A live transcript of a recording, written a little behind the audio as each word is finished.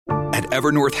At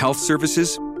Evernorth Health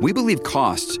Services, we believe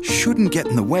costs shouldn't get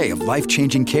in the way of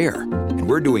life-changing care, and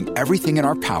we're doing everything in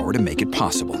our power to make it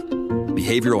possible.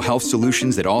 Behavioral health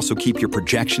solutions that also keep your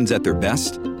projections at their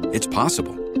best? It's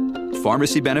possible.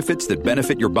 Pharmacy benefits that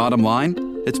benefit your bottom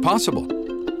line? It's possible.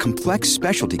 Complex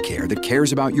specialty care that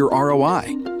cares about your ROI?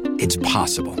 It's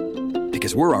possible.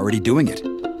 Because we're already doing it.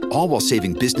 All while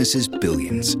saving businesses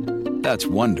billions. That's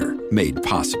Wonder made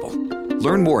possible.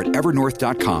 Learn more at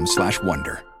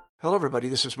evernorth.com/wonder. Hello, everybody.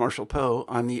 This is Marshall Poe.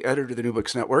 I'm the editor of the New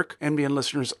Books Network. NBN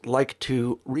listeners like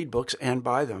to read books and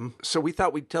buy them. So we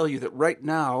thought we'd tell you that right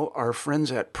now, our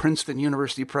friends at Princeton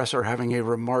University Press are having a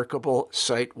remarkable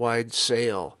site-wide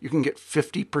sale. You can get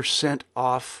 50%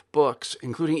 off books,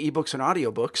 including ebooks and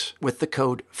audiobooks, with the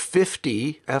code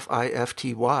 50,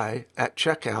 F-I-F-T-Y, at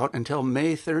checkout until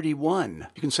May 31.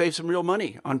 You can save some real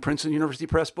money on Princeton University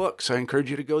Press books. I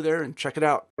encourage you to go there and check it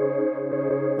out.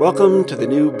 Welcome to the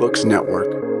New Books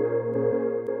Network.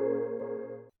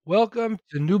 Welcome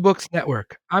to New Books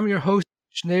Network. I'm your host,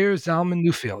 Schneur Zalman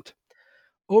Newfield.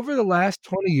 Over the last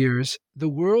 20 years, the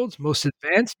world's most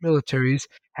advanced militaries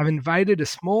have invited a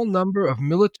small number of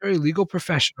military legal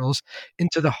professionals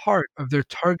into the heart of their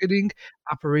targeting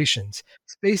operations,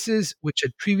 spaces which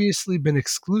had previously been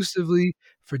exclusively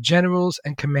for generals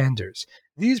and commanders.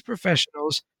 These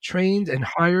professionals, trained and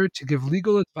hired to give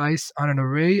legal advice on an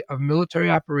array of military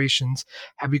operations,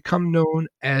 have become known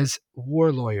as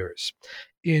war lawyers.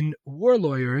 In War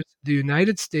Lawyers, the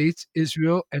United States,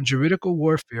 Israel, and Juridical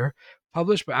Warfare,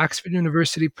 published by Oxford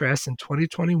University Press in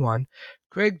 2021,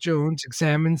 Craig Jones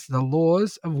examines the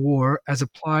laws of war as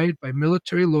applied by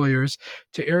military lawyers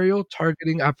to aerial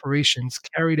targeting operations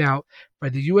carried out by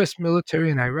the U.S. military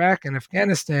in Iraq and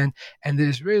Afghanistan and the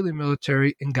Israeli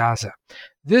military in Gaza.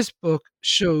 This book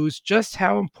shows just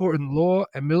how important law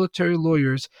and military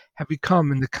lawyers have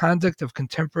become in the conduct of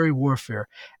contemporary warfare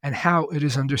and how it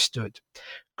is understood.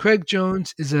 Craig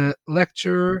Jones is a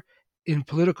lecturer in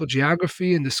political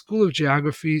geography in the School of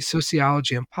Geography,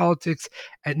 Sociology, and Politics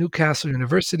at Newcastle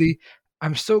University.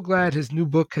 I'm so glad his new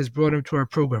book has brought him to our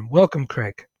program. Welcome,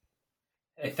 Craig.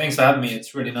 Hey, thanks for having me.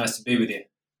 It's really nice to be with you.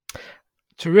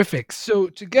 Terrific. So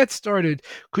to get started,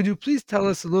 could you please tell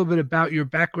us a little bit about your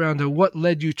background and what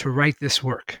led you to write this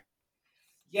work?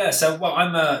 Yeah,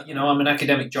 I'm an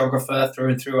academic geographer through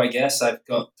and through, I guess. I've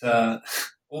got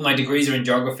all my degrees are in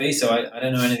geography, so I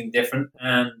don't know anything different.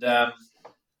 And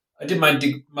I did my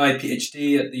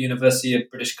PhD at the University of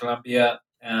British Columbia,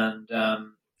 and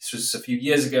this was a few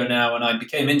years ago now, and I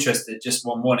became interested just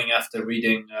one morning after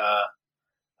reading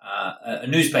a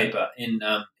newspaper in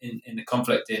the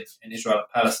conflict in Israel and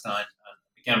Palestine,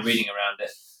 and began reading around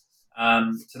it.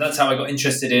 So that's how I got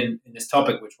interested in this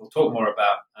topic, which we'll talk more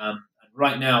about. And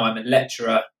right now, I'm a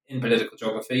lecturer in political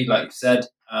geography, like you said,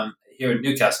 here in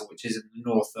Newcastle, which is in the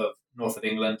north of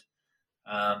England.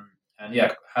 And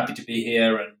yeah, happy to be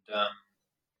here, and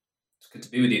it's good to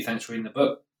be with you. Thanks for reading the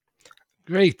book.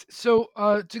 Great. So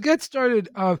to get started,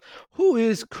 who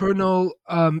is Colonel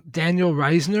Daniel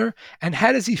Reisner, and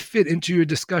how does he fit into your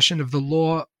discussion of the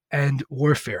law and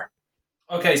warfare?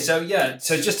 Okay, so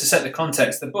just to set the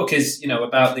context, the book is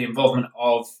about the involvement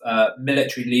of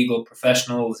military legal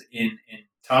professionals in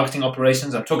targeting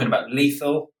operations. I'm talking about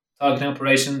lethal targeting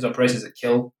operations that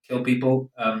kill people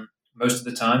most of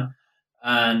the time.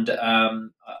 And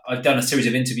I've done a series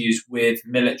of interviews with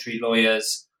military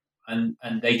lawyers, and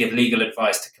they give legal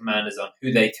advice to commanders on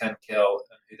who they can kill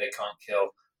and who they can't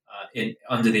kill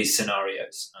under these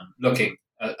scenarios, looking,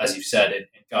 as you've said, in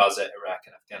Gaza, Iraq,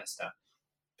 and Afghanistan.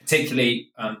 Particularly,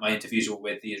 my interviews were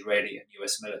with the Israeli and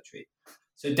US military.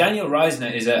 So Daniel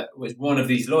Reisner was one of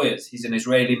these lawyers. He's an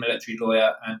Israeli military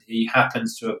lawyer, and he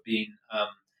happens to have been,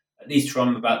 at least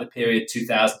from about the period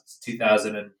 2000 to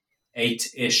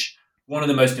 2008-ish, one of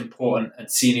the most important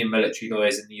and senior military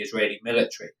lawyers in the Israeli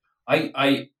military.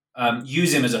 I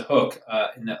use him as a hook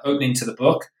in the opening to the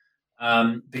book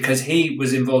because he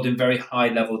was involved in very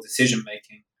high-level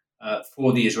decision-making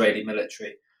for the Israeli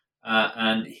military.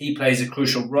 And he plays a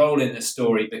crucial role in the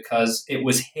story because it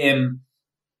was him,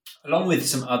 along with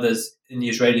some others in the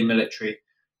Israeli military,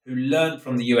 who learned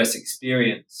from the US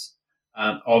experience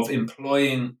of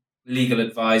employing legal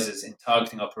advisors in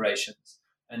targeting operations.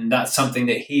 And that's something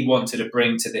that he wanted to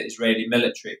bring to the Israeli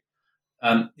military.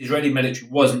 The Israeli military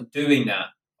wasn't doing that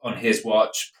on his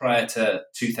watch prior to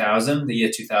 2000. The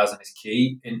year 2000 is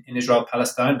key in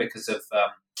Israel-Palestine because of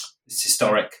this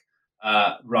historic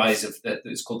rise of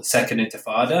it's called the Second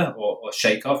Intifada or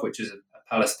Sheikh-Off, which is a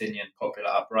Palestinian popular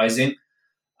uprising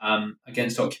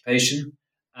against occupation.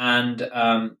 And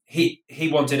he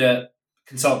wanted to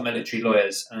consult military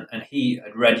lawyers, and he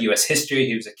had read US history.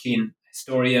 He was a keen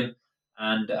historian,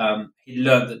 And he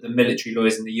learned that the military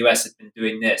lawyers in the US had been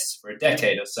doing this for a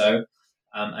decade or so.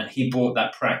 And he brought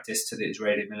that practice to the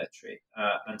Israeli military.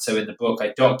 And so in the book,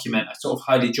 I document a sort of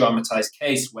highly dramatized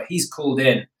case where he's called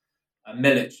in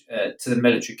to the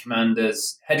military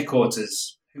commander's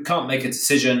headquarters, who can't make a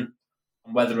decision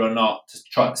on whether or not to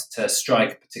try to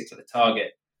strike a particular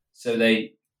target. So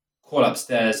they call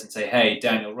upstairs and say, "Hey,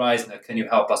 Daniel Reisner, can you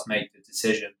help us make the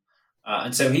decision?"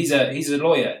 And so he's a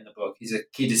lawyer in the book. He's a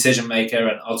key decision maker,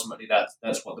 and ultimately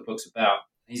that's what the book's about.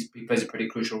 He plays a pretty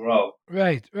crucial role.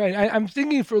 Right. I'm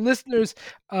thinking for listeners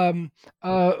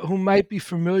who might be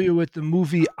familiar with the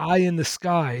movie Eye in the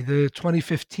Sky, the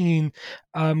 2015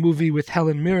 movie with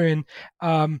Helen Mirren.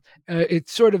 It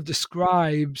sort of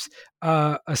describes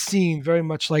a scene very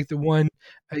much like the one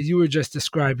you were just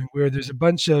describing, where there's a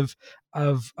bunch of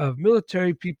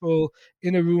military people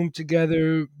in a room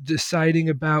together deciding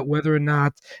about whether or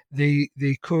not they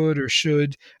could or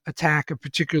should attack a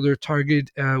particular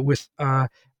target with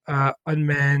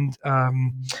unmanned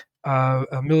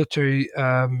military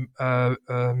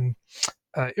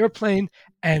airplane,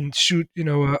 and shoot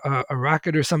a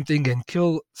rocket or something and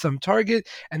kill some target,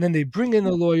 and then they bring in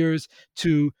the lawyers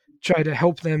to try to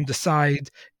help them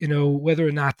decide whether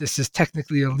or not this is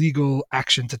technically a legal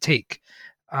action to take.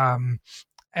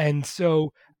 And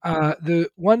so the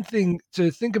one thing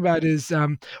to think about is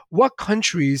what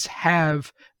countries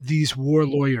have these war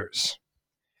lawyers?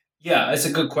 Yeah, it's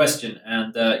a good question.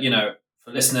 And,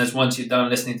 for listeners, once you're done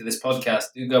listening to this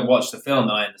podcast, do go watch the film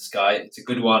Eye in the Sky. It's a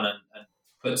good one and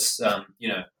puts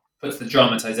the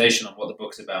dramatization on what the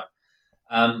book's about.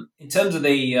 In terms of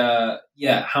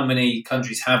how many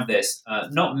countries have this,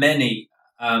 not many.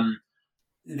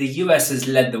 The US has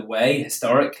led the way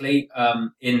historically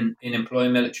in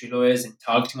employing military lawyers in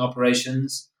targeting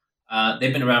operations.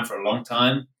 They've been around for a long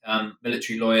time.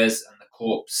 Military lawyers and the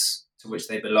corps to which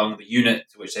they belong, the unit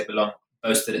to which they belong,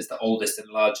 boasted it's the oldest and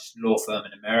largest law firm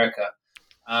in America.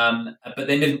 But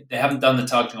they haven't done the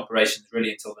targeting operations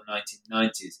really until the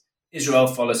 1990s. Israel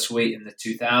followed suit in the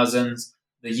 2000s.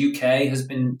 The UK has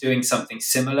been doing something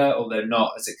similar, although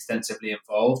not as extensively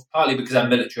involved, partly because our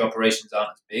military operations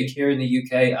aren't as big here in the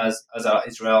UK as are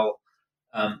Israel's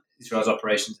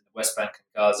operations in the West Bank and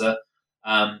Gaza,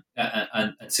 and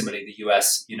similarly the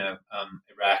US,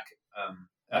 Iraq,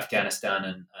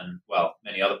 Afghanistan, and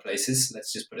many other places.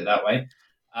 Let's just put it that way.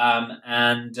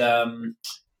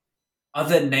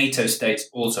 Other NATO states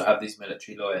also have these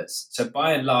military lawyers. So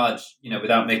by and large,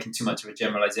 without making too much of a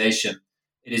generalization,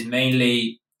 it is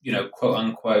mainly, quote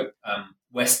unquote,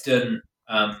 Western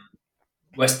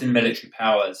military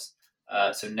powers.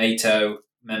 So NATO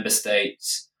member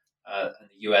states, and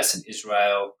the US and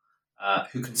Israel,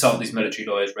 who consult these military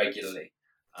lawyers regularly.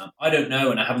 I don't know,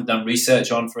 and I haven't done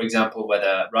research on, for example,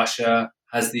 whether Russia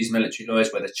has these military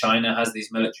lawyers, whether China has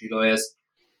these military lawyers.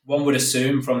 One would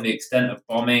assume from the extent of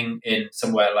bombing in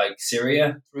somewhere like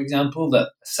Syria, for example,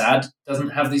 that Assad doesn't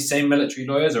have these same military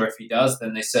lawyers, or if he does,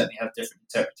 then they certainly have different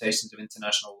interpretations of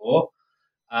international law.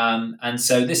 And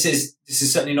so this is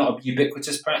certainly not a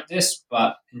ubiquitous practice,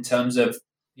 but in terms of,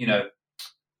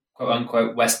 quote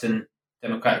unquote, Western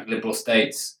democratic liberal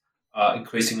states are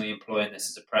increasingly employing this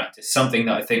as a practice, something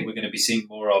that I think we're going to be seeing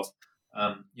more of,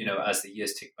 as the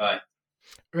years tick by.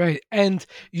 Right. And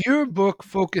your book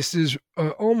focuses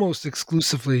almost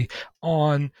exclusively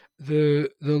on the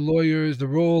lawyers, the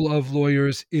role of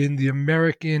lawyers in the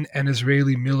American and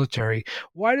Israeli military.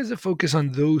 Why does it focus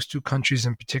on those two countries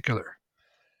in particular?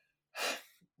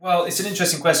 Well, it's an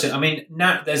interesting question. I mean,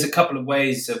 there's a couple of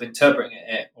ways of interpreting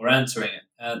it or answering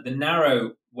it. The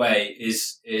narrow way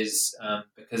is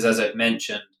because, as I've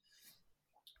mentioned,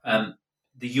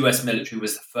 the U.S. military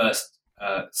was the first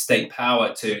state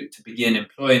power to begin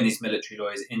employing these military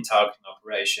lawyers in targeting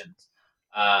operations,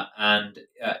 and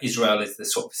Israel is the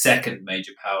sort of second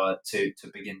major power to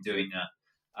begin doing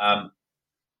that.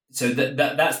 So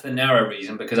that's the narrow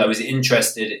reason, because I was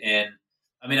interested in.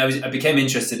 I mean, I became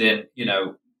interested in,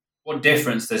 what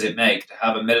difference does it make to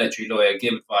have a military lawyer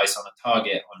give advice on a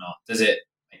target or not? Does it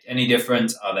make any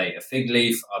difference? Are they a fig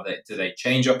leaf? Do they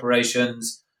change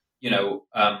operations?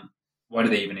 Why do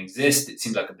they even exist? It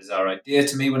seemed like a bizarre idea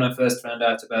to me when I first found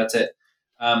out about it.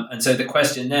 And so the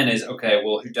question then is, okay,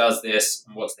 well, who does this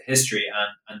and what's the history?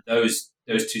 And those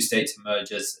two states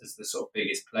emerge as the sort of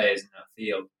biggest players in that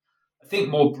field. I think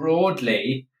more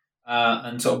broadly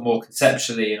and sort of more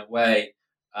conceptually in a way,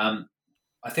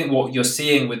 I think what you're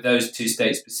seeing with those two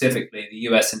states specifically, the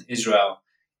US and Israel,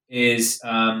 is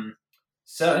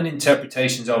certain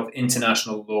interpretations of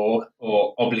international law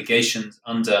or obligations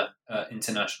under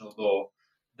international law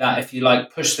that, if you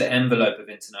like, push the envelope of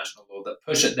international law, that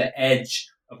push at the edge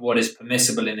of what is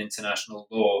permissible in international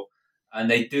law.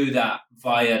 And they do that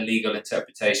via legal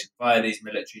interpretation, via these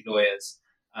military lawyers.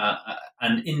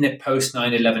 And in the post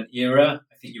 9/11 era,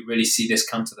 I think you really see this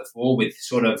come to the fore with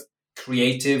sort of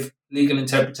creative legal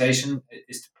interpretation,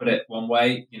 is to put it one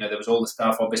way. There was all the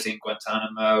stuff, obviously, in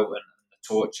Guantanamo and the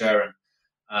torture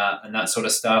and that sort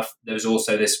of stuff. There was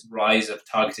also this rise of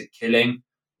targeted killing,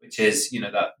 which is,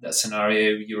 that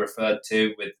scenario you referred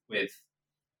to with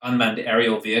unmanned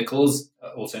aerial vehicles,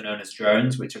 also known as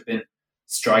drones, which have been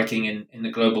striking in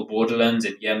the global borderlands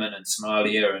in Yemen and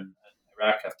Somalia and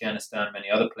Iraq, Afghanistan, many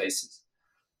other places.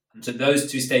 And so those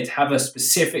two states have a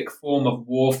specific form of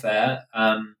warfare,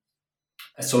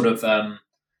 a sort of,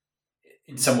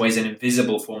 in some ways, an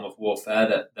invisible form of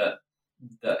warfare that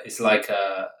is like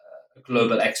a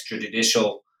global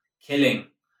extrajudicial killing,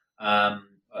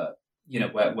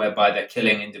 whereby they're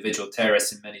killing individual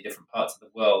terrorists in many different parts of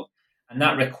the world. And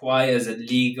that requires a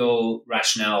legal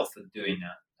rationale for doing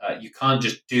that. You can't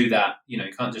just do that. You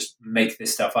can't just make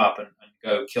this stuff up and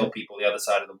go kill people the other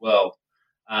side of the world.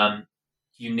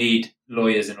 You need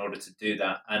lawyers in order to do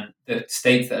that. And the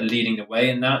states that are leading the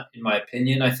way in that, in my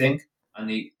opinion, I think, and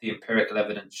the empirical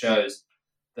evidence shows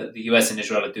that the US and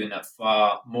Israel are doing that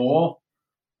far more,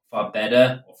 far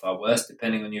better, or far worse,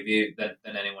 depending on your view,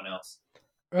 than anyone else.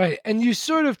 Right, and you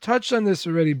sort of touched on this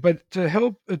already, but to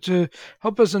help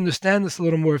us understand this a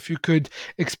little more, if you could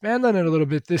expand on it a little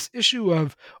bit, this issue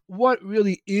of what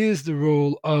really is the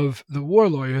role of the war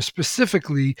lawyer.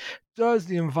 Specifically, does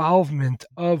the involvement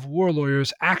of war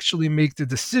lawyers actually make the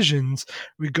decisions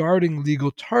regarding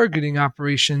legal targeting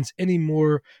operations any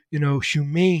more,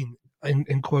 humane,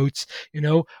 in quotes,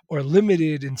 or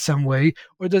limited in some way,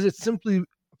 or does it simply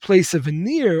place a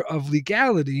veneer of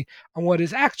legality on what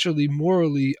is actually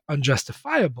morally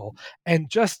unjustifiable? And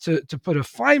just to put a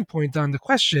fine point on the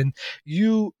question,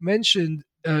 you mentioned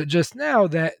just now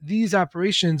that these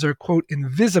operations are, quote,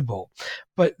 invisible.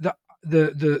 But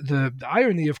the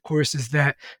irony, of course, is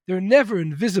that they're never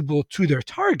invisible to their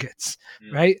targets,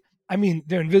 right? I mean,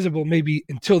 they're invisible maybe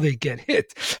until they get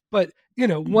hit. But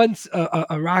once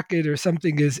a rocket or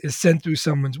something is sent through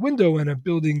someone's window and a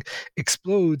building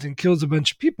explodes and kills a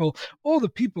bunch of people, all the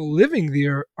people living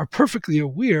there are perfectly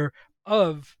aware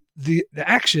of the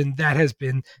action that has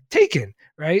been taken,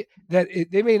 right? That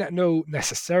they may not know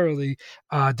necessarily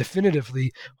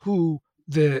definitively who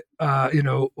the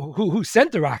who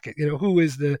sent the rocket, who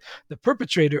is the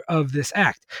perpetrator of this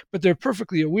act, but they're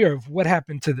perfectly aware of what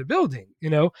happened to the building,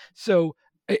 so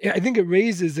I think it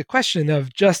raises the question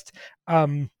of just,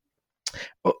 in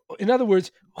other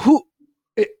words, who.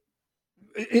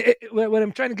 What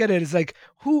I'm trying to get at is like,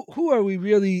 who are we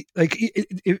really, like,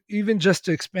 even just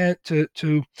to expand to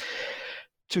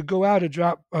go out a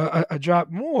drop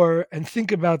more and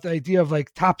think about the idea of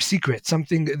like top secret,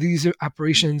 something. These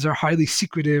operations are highly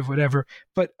secretive, whatever.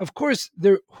 But of course,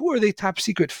 who are they top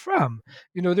secret from?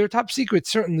 They're top secret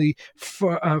certainly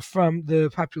from the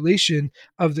population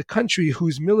of the country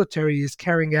whose military is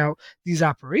carrying out these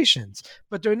operations.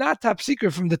 But they're not top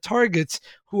secret from the targets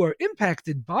who are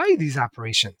impacted by these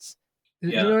operations.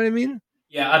 Yeah. You know what I mean?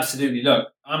 Yeah, absolutely. Look,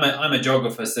 I'm a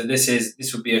geographer, so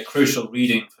this would be a crucial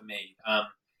reading for me.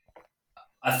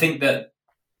 I think that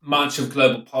much of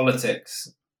global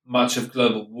politics, much of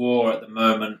global war at the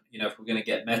moment, if we're going to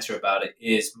get meta about it,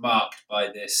 is marked by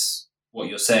this, what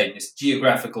you're saying, this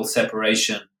geographical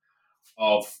separation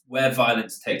of where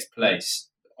violence takes place.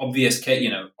 Obvious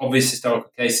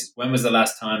historical cases. When was the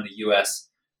last time the US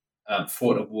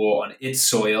fought a war on its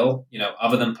soil,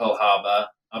 other than Pearl Harbor,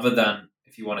 other than,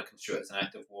 if you want to construe it as an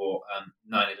act of war,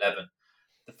 9/11?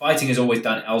 The fighting is always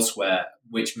done elsewhere,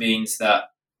 which means that,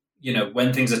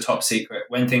 when things are top secret,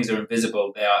 when things are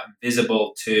invisible, they are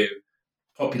invisible to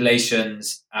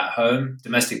populations at home,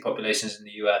 domestic populations in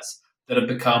the US, that have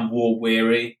become war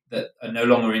weary, that are no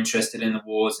longer interested in the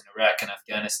wars in Iraq and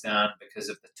Afghanistan because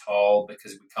of the toll,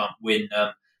 because we can't win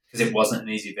them, because it wasn't an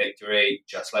easy victory,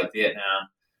 just like Vietnam.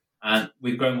 And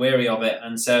we've grown weary of it.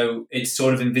 And so it's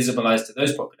sort of invisibilized to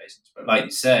those populations. But like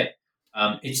you say,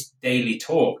 it's daily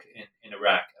talk in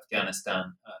Iraq,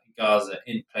 Afghanistan, Gaza,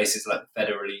 in places like the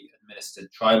federally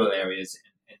administered tribal areas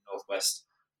in northwest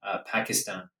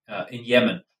Pakistan, in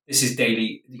Yemen. This is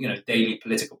daily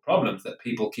political problems that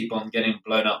people keep on getting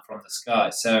blown up from the sky.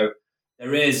 So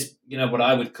there is, what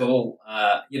I would call,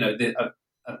 a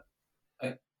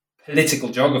political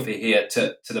geography here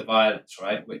to the violence,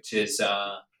 right? Which is,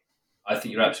 I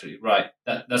think you're absolutely right.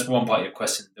 That's one part of your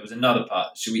question. There was another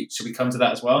part. Should we come to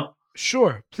that as well?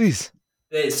 Sure, please.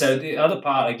 So the other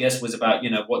part, I guess, was about,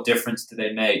 what difference do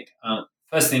they make?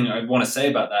 First thing I want to say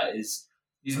about that is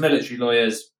these military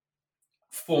lawyers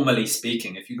formally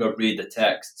speaking, if you go read the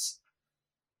texts,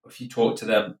 if you talk to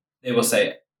them, they will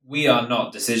say, we are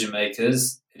not decision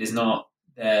makers. It is not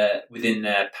within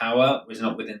their power, it is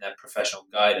not within their professional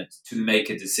guidance to make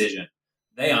a decision.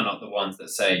 They are not the ones that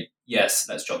say, yes,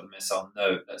 let's drop the missile.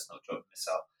 No, let's not drop the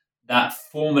missile. That,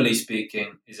 formally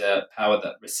speaking, is a power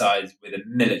that resides with a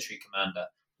military commander,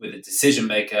 with a decision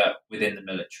maker within the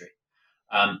military.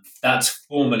 That's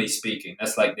formally speaking.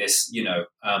 That's like this,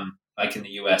 like in the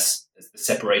US, there's the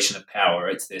separation of power.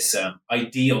 It's this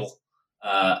ideal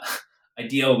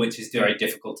which is very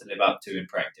difficult to live up to in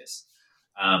practice.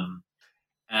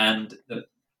 And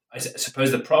I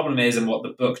suppose the problem is, and what the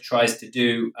book tries to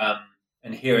do,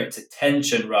 and here it's a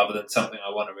tension rather than something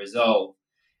I want to resolve,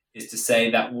 is to say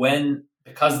that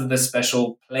because of the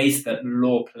special place that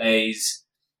law plays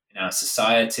in our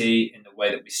society, in the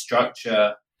way that we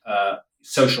structure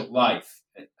social life,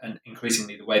 and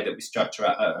increasingly the way that we structure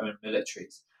our own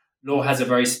militaries, law has a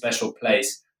very special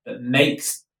place that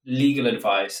makes legal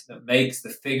advice, that makes the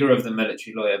figure of the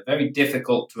military lawyer very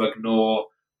difficult to ignore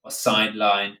or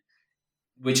sideline,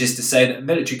 which is to say that a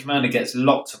military commander gets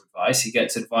lots of advice. He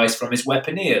gets advice from his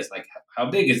weaponeers, like how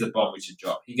big is the bomb we should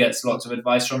drop. He gets lots of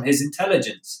advice from his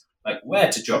intelligence, like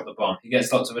where to drop the bomb. He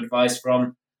gets lots of advice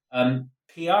from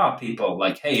PR people,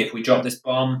 like, hey, if we drop this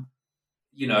bomb,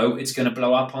 it's going to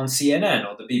blow up on CNN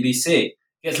or the BBC.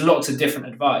 He gets lots of different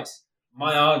advice.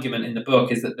 My argument in the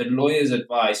book is that the lawyer's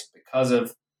advice, because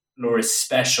of law is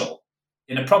special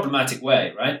in a problematic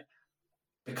way, right?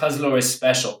 Because law is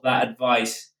special, that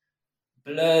advice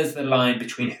blurs the line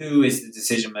between who is the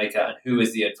decision maker and who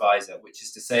is the advisor, which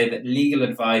is to say that legal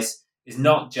advice is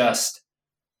not just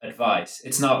advice.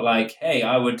 It's not like, hey,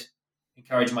 I would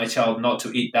encourage my child not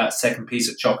to eat that second piece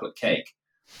of chocolate cake.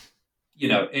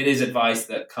 It is advice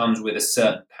that comes with a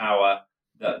certain power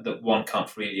that one can't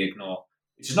freely ignore,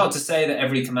 which is not to say that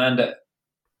every commander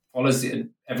follows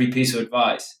every piece of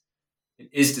advice. It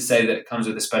is to say that it comes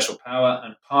with a special power,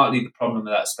 and partly the problem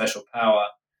with that special power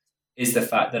is the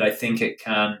fact that I think it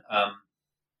can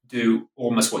do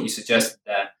almost what you suggested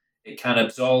there. It can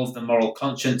absolve the moral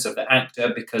conscience of the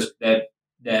actor because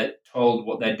they're told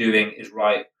what they're doing is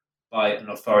right by an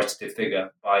authoritative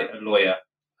figure, by a lawyer.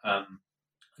 And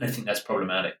I think that's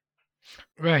problematic.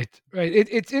 Right.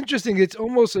 It's interesting. It's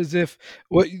almost as if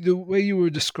the way you were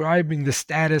describing the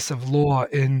status of law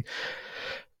in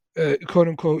quote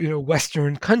unquote,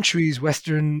 Western countries,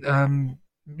 Western,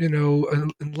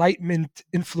 Enlightenment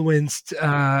influenced,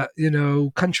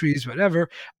 countries, whatever.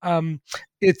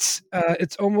 It's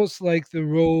almost like the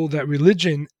role that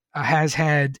religion has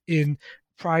had in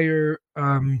prior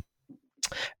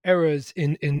eras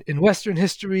in Western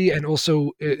history, and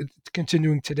also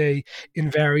continuing today in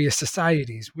various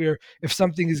societies, where if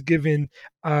something is given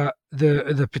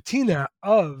the patina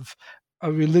of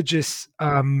a religious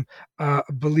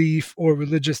belief or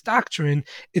religious doctrine,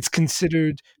 it's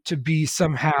considered to be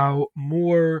somehow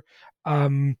more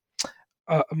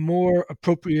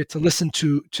appropriate to listen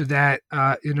to that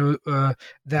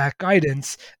that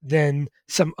guidance than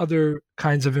some other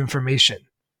kinds of information.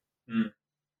 Mm.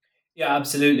 Yeah,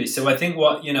 absolutely. So I think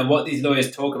what these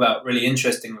lawyers talk about really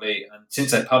interestingly, and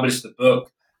since I published the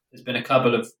book, there's been a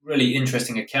couple of really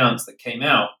interesting accounts that came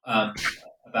out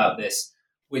about this,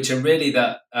 which are really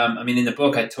that, in the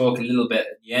book I talk a little bit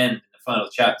at the end, in the final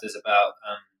chapters, about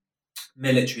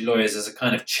military lawyers as a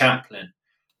kind of chaplain,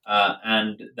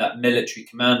 and that military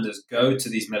commanders go to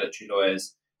these military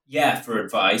lawyers, for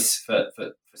advice, for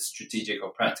strategic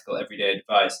or practical everyday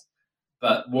advice.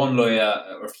 But one lawyer,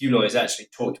 or a few lawyers, actually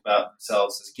talked about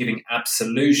themselves as giving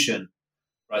absolution,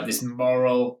 right? This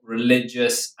moral,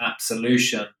 religious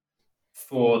absolution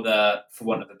for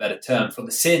want of a better term, for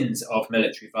the sins of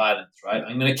military violence, right?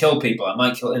 I'm going to kill people. I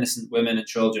might kill innocent women and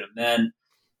children and men.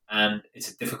 And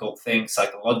it's a difficult thing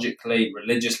psychologically,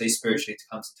 religiously, spiritually to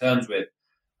come to terms with.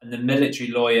 And the military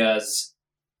lawyers,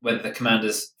 whether the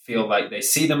commanders feel like they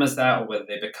see them as that or whether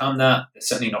they become that, they're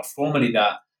certainly not formally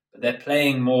that, but they're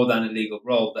playing more than a legal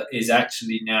role that is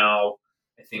actually now,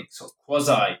 I think, sort of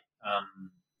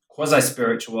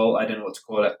quasi-spiritual, I don't know what to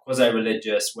call it,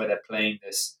 quasi-religious, where they're playing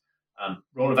this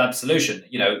role of absolution.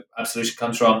 Absolution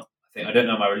comes from, I don't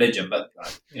know my religion, but,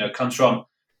 comes from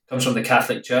the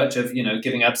Catholic Church of,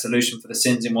 giving absolution for the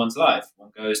sins in one's life.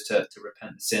 One goes to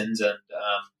repent the sins and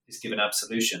is given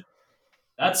absolution.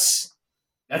 That's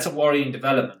a worrying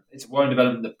development. It's a worrying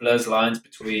development that blurs lines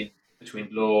between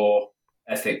law,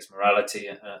 ethics, morality,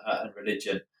 and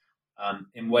religion,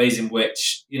 in ways in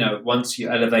which, once you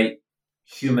elevate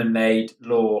human-made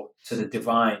law to the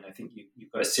divine, I think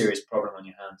you've got a serious problem on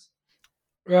your hands.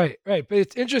 Right. But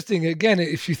it's interesting, again,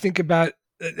 if you think about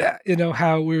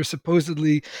how we're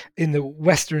supposedly in the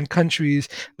Western countries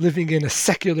living in a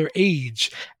secular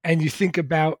age, and you think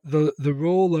about the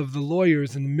role of the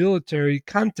lawyers in the military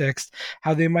context,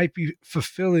 how they might be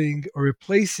fulfilling or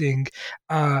replacing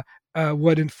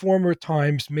what in former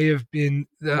times may have been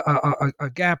a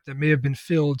gap that may have been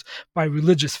filled by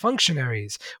religious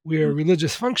functionaries, where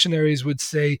religious functionaries would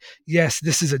say, yes,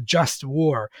 this is a just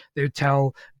war. They would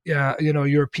tell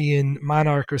European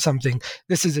monarch or something,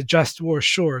 this is a just war,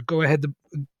 sure, go ahead to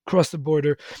cross the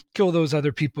border, kill those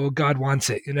other people, God wants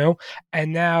it,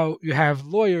 And now you have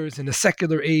lawyers in a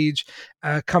secular age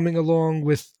coming along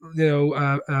with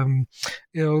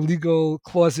legal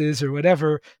clauses or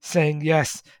whatever, saying,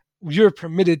 yes, you're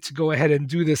permitted to go ahead and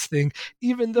do this thing,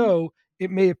 even though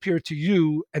it may appear to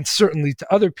you and certainly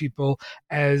to other people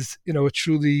as a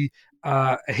truly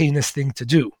heinous thing to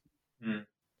do. Mm.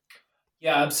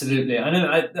 Yeah, absolutely. I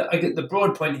know. I get the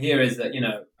broad point here is that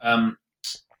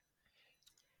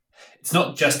it's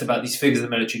not just about these figures of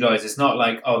the military lawyers. It's not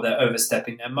like, oh, they're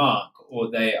overstepping their mark, or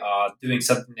they are doing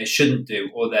something they shouldn't do,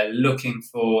 or they're looking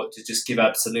to just give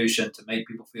absolution to make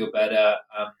people feel better.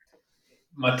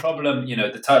 My problem,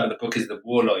 the title of the book is The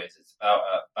War Lawyers. It's about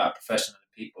a profession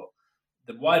and people.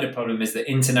 The wider problem is that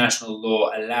international law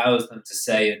allows them to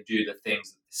say and do the things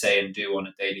that they say and do on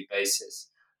a daily basis.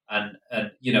 And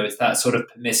it's that sort of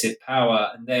permissive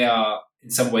power, and they are in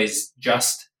some ways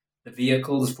just the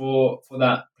vehicles for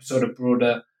that sort of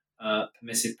broader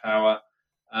permissive power.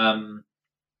 And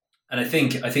I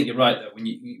think you're right that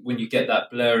when you get that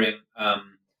blurring,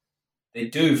 they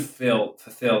do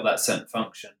fulfill that certain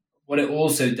function. What it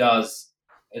also does,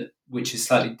 which is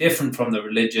slightly different from the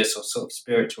religious or sort of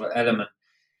spiritual element,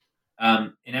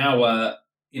 in our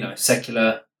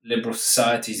secular liberal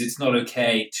societies, it's not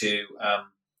okay to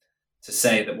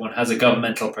say that one has a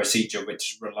governmental procedure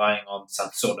which is relying on some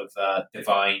sort of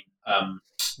divine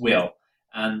will,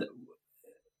 and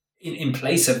in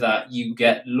place of that, you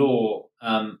get law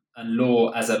and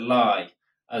law as a lie,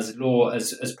 as law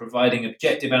as providing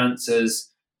objective answers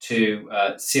to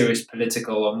serious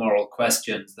political or moral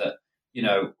questions that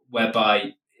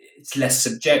whereby it's less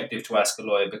subjective to ask a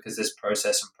lawyer because there's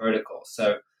process and protocol.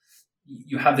 So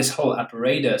you have this whole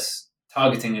apparatus.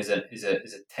 Targeting is a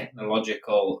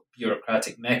technological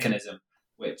bureaucratic mechanism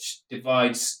which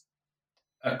divides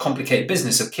a complicated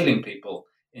business of killing people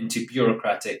into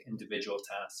bureaucratic individual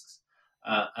tasks,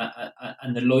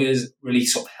 and the lawyers really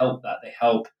sort of help that. They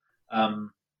help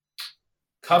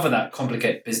cover that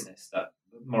complicated business, that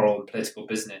moral and political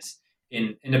business,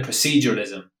 in a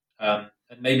proceduralism,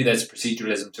 and maybe there's a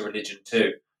proceduralism to religion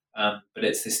too, but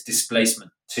it's this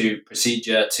displacement to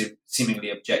procedure, to seemingly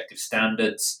objective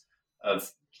standards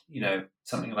of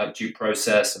something like due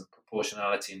process and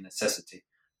proportionality and necessity.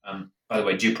 By the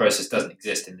way, due process doesn't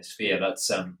exist in this sphere. That's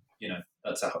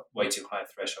that's a way too high a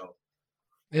threshold.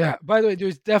 Yeah. By the way,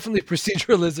 there's definitely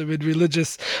proceduralism in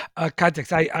religious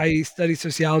context. I study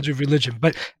sociology of religion,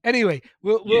 but anyway,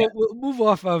 we'll move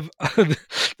off of the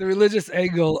religious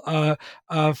angle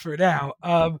for now.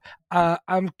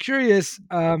 I'm curious.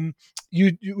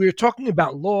 We were talking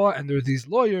about law, and there are these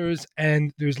lawyers,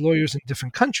 and there's lawyers in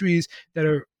different countries that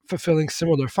are fulfilling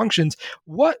similar functions.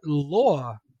 What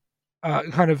law,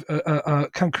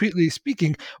 concretely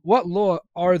speaking, what law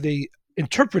are they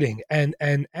interpreting and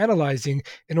analyzing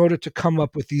in order to come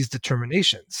up with these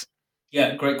determinations?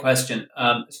 Yeah, great question.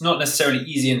 It's not necessarily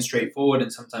easy and straightforward,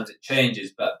 and sometimes it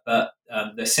changes. But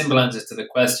the simple answer to the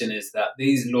question is that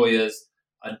these lawyers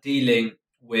are dealing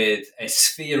with a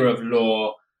sphere of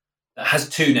law that has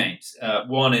two names.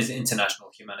 One is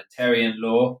international humanitarian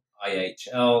law,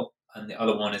 IHL, and the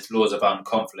other one is laws of armed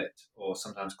conflict, or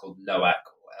sometimes called LOAC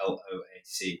or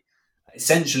LOAC.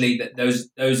 Essentially,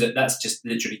 that's just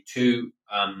literally two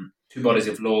bodies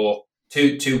of law,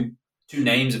 two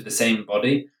names of the same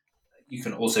body. You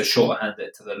can also shorthand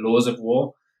it to the laws of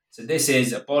war. So this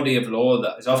is a body of law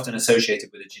that is often associated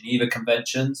with the Geneva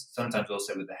Conventions, sometimes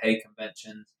also with the Hague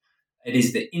Conventions. It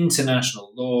is the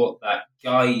international law that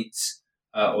guides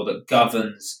or that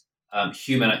governs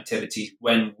human activities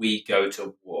when we go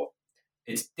to war.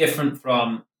 It's different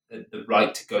from the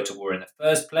right to go to war in the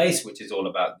first place, which is all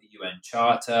about the UN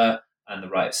Charter and the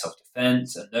right of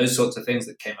self-defense and those sorts of things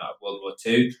that came out of World War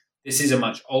II. This is a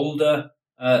much older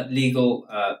legal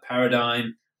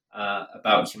paradigm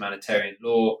about humanitarian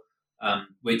law,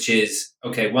 which is,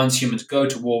 okay, once humans go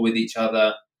to war with each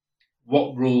other,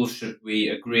 what rules should we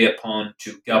agree upon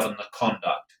to govern the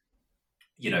conduct?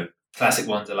 Classic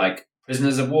ones are like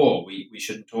prisoners of war. We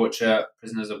shouldn't torture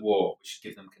prisoners of war. We should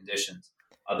give them conditions.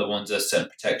 Other ones are certain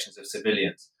protections of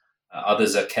civilians.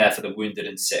 Others are care for the wounded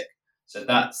and sick. So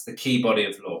that's the key body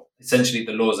of law, essentially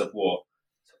the laws of war.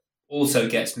 also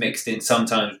gets mixed in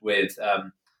sometimes with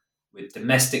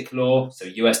domestic law. So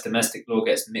US domestic law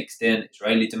gets mixed in,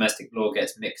 Israeli domestic law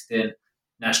gets mixed in.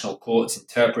 National courts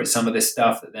interpret some of this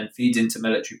stuff that then feeds into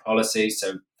military policy.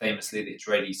 So famously, the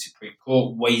Israeli Supreme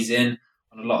Court weighs in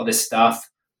on a lot of this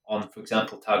stuff on, for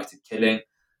example, targeted killing.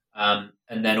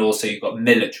 And then also you've got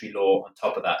military law on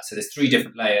top of that. So there's three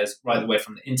different layers, right the way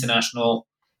from the international,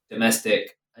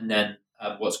 domestic, and then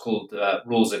what's called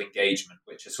rules of engagement,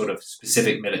 which are sort of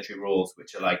specific military rules,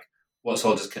 which are like what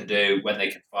soldiers can do, when they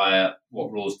can fire,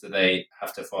 what rules do they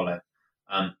have to follow.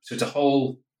 So it's a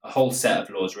whole set of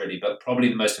laws, really, but probably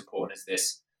the most important is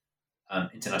this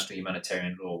international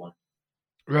humanitarian law one.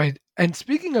 Right. And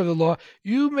speaking of the law,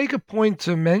 you make a point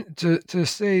to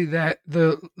say that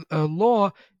the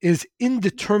law is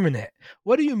indeterminate.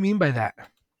 What do you mean by that?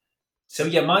 So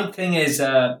yeah, my thing is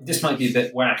this might be a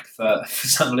bit whack for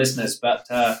some listeners, but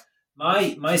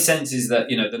my sense is that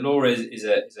the law is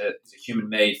a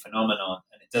human-made phenomenon,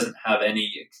 and it doesn't have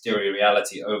any exterior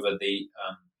reality over the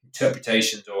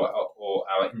interpretations or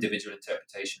our individual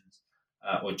interpretations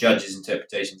or judges'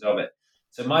 interpretations of it.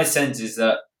 So my sense is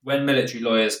that when military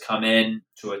lawyers come in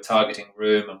to a targeting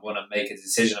room and want to make a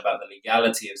decision about the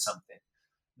legality of something,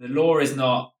 the law is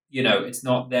not, it's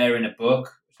not there in a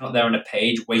book, it's not there on a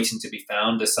page waiting to be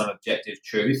found as some objective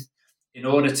truth. In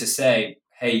order to say,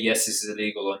 hey, yes, this is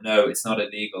illegal, or no, it's not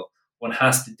illegal, one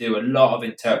has to do a lot of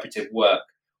interpretive work,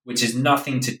 which has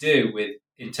nothing to do with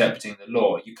interpreting the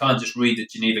law. You can't just read the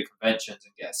Geneva Conventions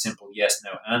and get a simple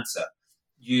yes/no answer.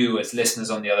 You, as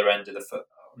listeners on the other end of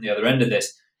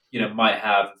this, might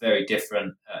have a very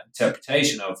different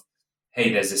interpretation of,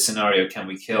 hey, there's a scenario, can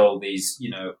we kill these,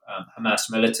 Hamas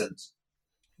militants?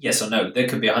 Yes or no. There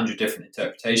could be 100 different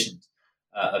interpretations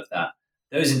of that.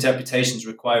 Those interpretations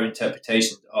require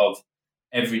interpretations of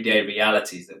everyday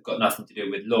realities that have got nothing to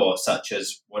do with law, such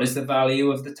as what is the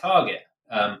value of the target?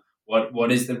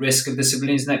 What is the risk of the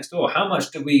civilians next door? How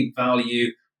much do we value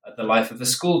the life of a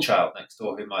school child next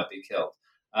door who might be killed?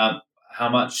 How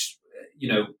much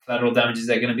collateral damages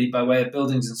there going to be by way of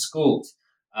buildings and schools?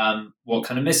 What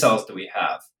kind of missiles do we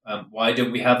have? Why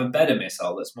don't we have a better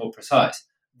missile that's more precise?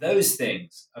 Those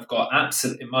things have got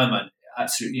in my mind,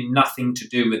 absolutely nothing to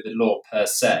do with the law per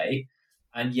se.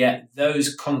 And yet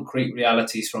those concrete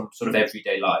realities from sort of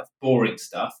everyday life, boring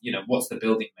stuff, what's the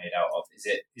building made out of?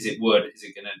 Is it wood? Is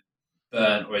it going to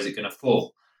burn, or is it going to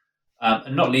fall?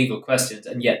 And not legal questions.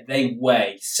 And yet they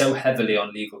weigh so heavily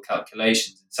on legal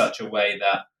calculations in such a way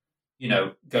that,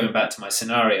 going back to my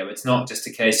scenario, it's not just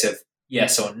a case of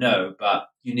yes or no, but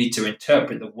you need to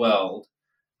interpret the world,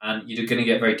 and you're going to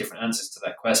get very different answers to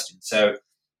that question. So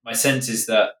my sense is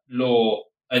that law,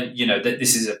 and that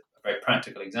this is a very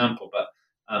practical example, but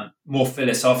more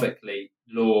philosophically,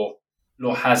 law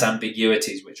has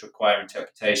ambiguities which require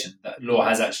interpretation. That law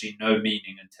has actually no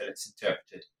meaning until it's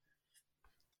interpreted.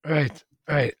 Right.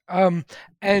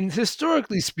 And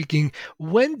historically speaking,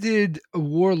 when did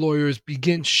war lawyers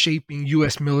begin shaping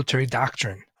U.S. military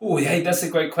doctrine? Oh, yeah, that's a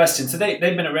great question. So they've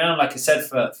been around, like I said,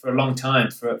 for a long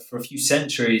time, for a few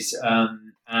centuries.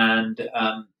 And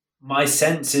my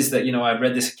sense is that, I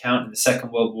read this account in the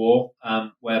Second World War,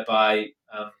 whereby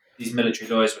these military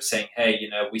lawyers were saying, hey,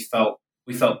 we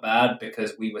felt bad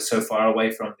because we were so far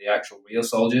away from the actual real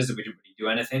soldiers that we didn't really do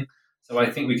anything. So I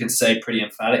think we can say pretty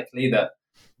emphatically that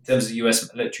in terms of U.S.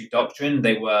 military doctrine,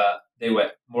 they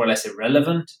were more or less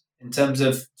irrelevant in terms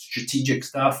of strategic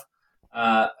stuff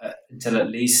until at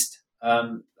least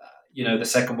the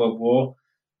Second World War.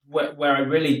 Where I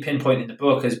really pinpoint in the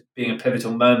book as being a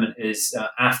pivotal moment is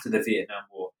after the Vietnam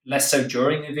War. Less so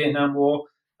during the Vietnam War.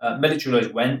 Military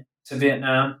lawyers went to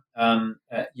Vietnam, in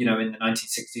the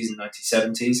 1960s and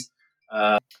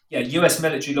 1970s. U.S.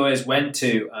 military lawyers went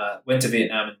to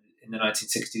Vietnam in the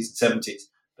 1960s and 70s.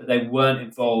 But they weren't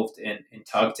involved in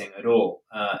targeting at all.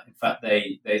 In fact,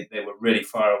 they were really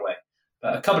far away.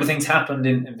 But a couple of things happened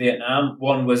in Vietnam.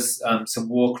 One was some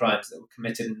war crimes that were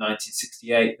committed in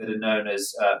 1968 that are known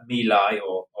as My Lai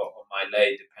or My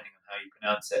Lai, depending on how you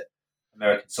pronounce it.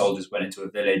 American soldiers went into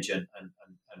a village and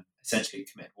essentially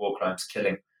committed war crimes,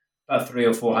 killing about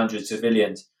 300 or 400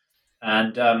 civilians.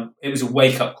 And it was a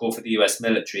wake-up call for the U.S.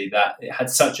 military that it had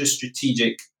such a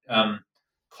strategic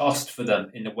cost for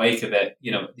them in the wake of it.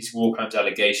 These war crimes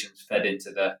allegations fed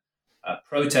into the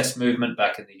protest movement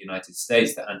back in the United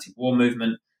States, the anti-war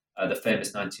movement, the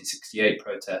famous 1968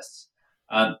 protests.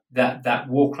 That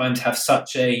war crimes have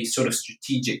such a sort of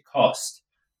strategic cost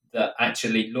that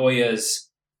actually lawyers,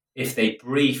 if they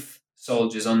brief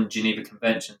soldiers on the Geneva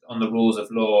Convention, on the rules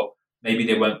of law, maybe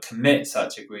they won't commit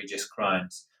such egregious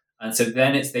crimes. And so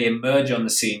then they emerge on the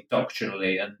scene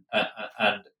doctrinally and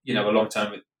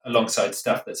alongside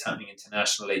stuff that's happening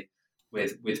internationally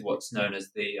with what's known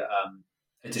as the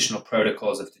additional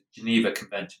protocols of the Geneva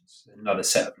Conventions, another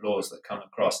set of laws that come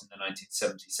across in the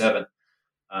 1977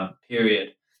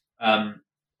 period. The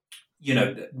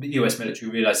US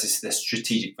military realizes the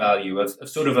strategic value of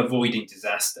sort of avoiding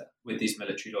disaster with these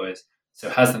military lawyers. So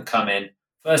has them come in,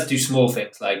 first do small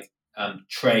things like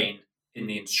train in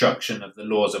the instruction of the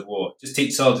laws of war. Just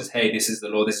teach soldiers, hey, this is the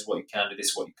law, this is what you can do, this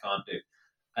is what you can't do.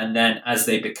 And then as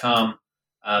they become,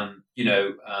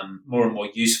 more and more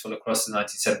useful across the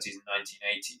 1970s and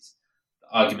 1980s, the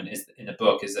argument is in the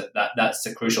book is that's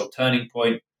the crucial turning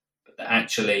point, but that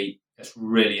actually it's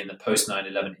really in the post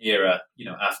 9/11 era,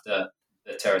 after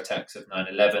the terror attacks of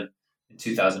 9/11 in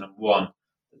 2001,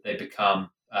 that they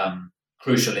become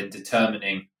crucial in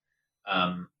determining,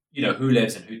 who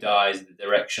lives and who dies, the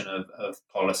direction of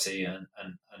policy and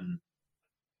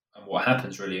what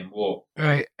happens really in war.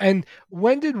 Right. And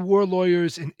when did war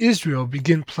lawyers in Israel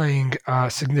begin playing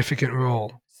a significant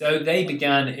role? So they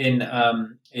began in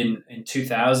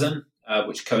 2000,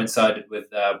 which coincided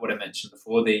with what I mentioned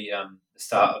before, the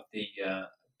start of the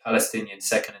Palestinian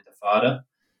Second Intifada.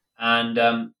 And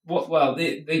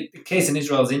the case in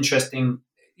Israel is interesting.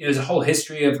 There's a whole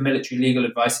history of military legal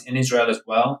advice in Israel as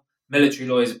well. Military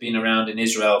lawyers have been around in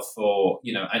Israel for,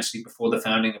 actually before the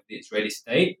founding of the Israeli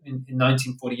state in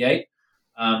 1948.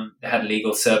 They had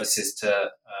legal services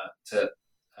to the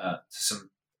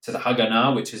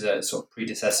Haganah, which is a sort of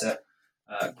predecessor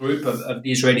group of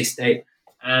the Israeli state.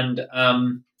 And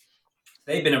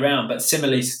they've been around, but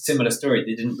similar story.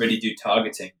 They didn't really do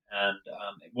targeting. And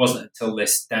it wasn't until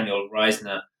this Daniel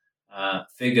Reisner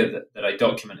figure that I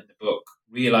document in the book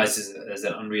realizes that there's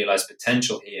an unrealized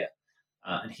potential here.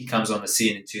 And he comes on the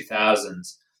scene in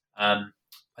 2000s. I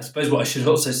suppose what I should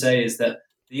also say is that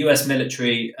the US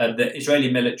military, the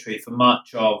Israeli military, for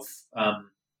much of the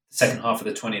second half of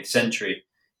the 20th century,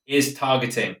 is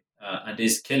targeting and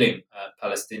is killing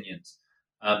Palestinians,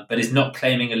 but is not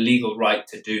claiming a legal right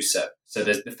to do so. So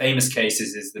there's the famous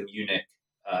cases is the Munich,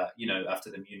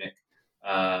 after the Munich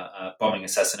bombing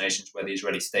assassinations, where the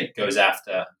Israeli state goes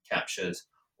after, captures,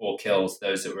 or kills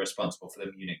those that were responsible for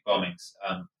the Munich bombings.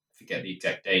 Forget the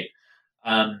exact date,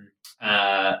 but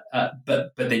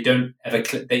they don't ever.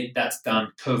 That's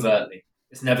done covertly.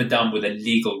 It's never done with a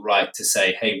legal right to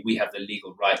say, "Hey, we have the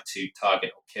legal right to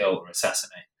target or kill or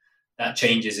assassinate." That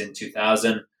changes in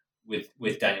 2000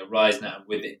 with Daniel Reisner and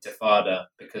with the Intifada,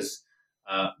 because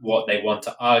what they want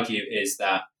to argue is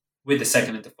that with the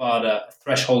Second Intifada, a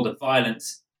threshold of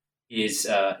violence is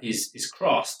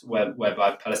crossed,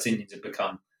 whereby Palestinians have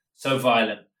become so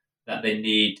violent that they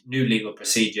need new legal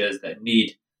procedures, that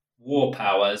need war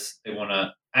powers. They want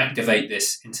to activate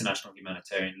this international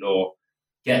humanitarian law,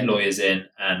 get lawyers in,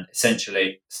 and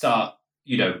essentially start,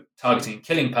 targeting and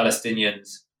killing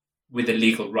Palestinians with a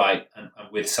legal right and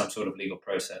with some sort of legal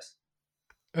process.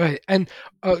 Right. And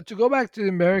to go back to the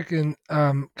American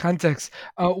context,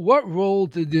 what role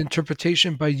did the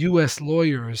interpretation by U.S.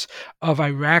 lawyers of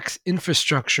Iraq's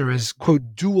infrastructure as,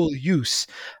 quote, dual use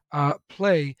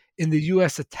play in the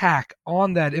U.S. attack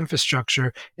on that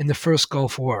infrastructure in the first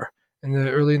Gulf War in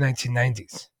the early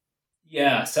 1990s?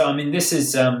 Yeah. So, I mean, this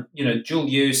is, dual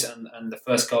use and the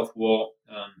first Gulf War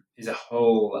is a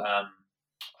whole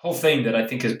thing that I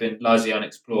think has been largely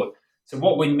unexplored. So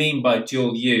what we mean by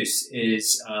dual use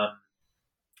is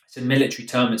it's a military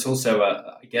term. It's also,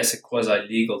 a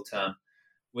quasi-legal term,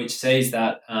 which says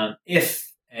that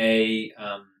if a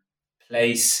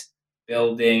place,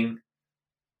 building,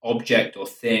 object or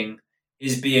thing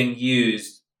is being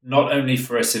used not only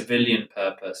for a civilian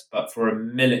purpose, but for a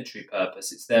military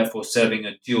purpose, it's therefore serving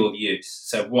a dual use.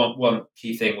 So one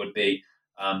key thing would be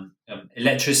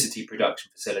electricity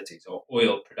production facilities or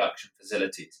oil production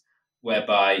facilities,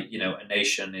 whereby, a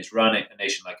nation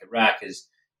like Iraq is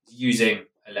using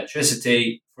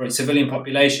electricity for its civilian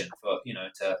population, for,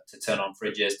 to turn on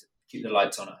fridges, to keep the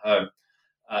lights on at home.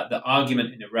 The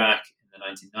argument in Iraq in the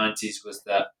 1990s was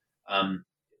that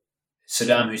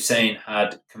Saddam Hussein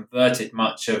had converted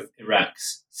much of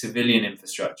Iraq's civilian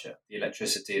infrastructure, the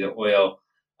electricity, the oil,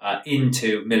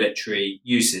 into military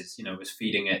uses. Was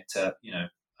feeding it to,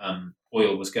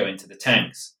 oil was going to the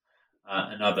tanks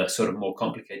and other sort of more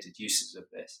complicated uses of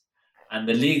this. And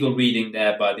the legal reading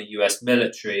there by the US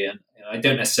military, and I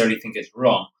don't necessarily think it's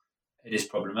wrong, it is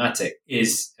problematic,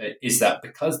 is that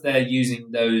because they're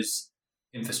using those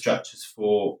infrastructures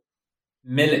for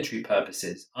military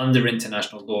purposes under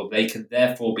international law, they can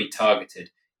therefore be targeted,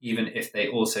 even if they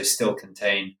also still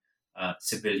contain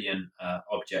civilian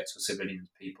objects or civilian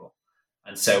people.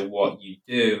 And so what you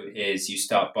do is you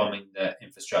start bombing the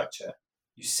infrastructure.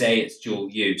 You say it's dual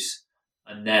use,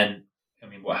 and then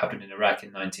what happened in Iraq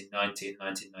in 1990 and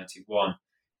 1991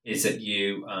 is that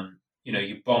you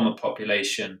bomb a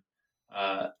population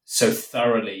so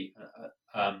thoroughly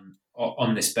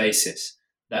on this basis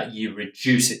that you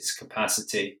reduce its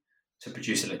capacity to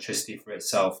produce electricity for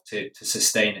itself, to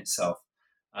sustain itself.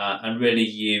 And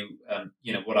really,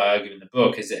 what I argue in the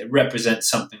book is that it represents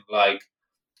something like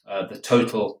the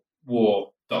total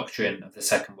war doctrine of the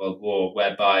Second World War,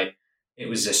 whereby it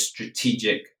was a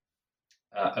strategic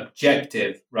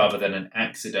objective rather than an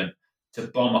accident to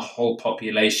bomb a whole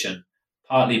population,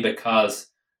 partly because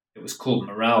it was called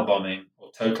morale bombing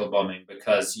or total bombing,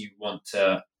 because you want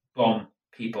to bomb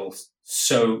people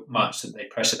so much that they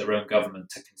pressure their own government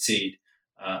to concede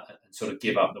and sort of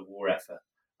give up the war effort.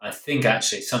 I think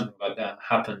actually something like that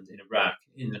happened in Iraq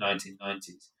in the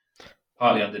 1990s,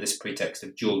 partly under this pretext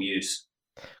of dual use.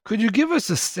 Could you give us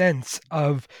a sense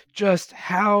of just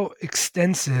how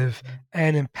extensive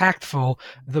and impactful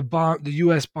the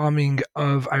U.S. bombing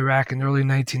of Iraq in the early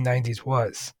 1990s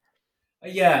was?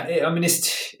 Yeah,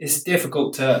 it's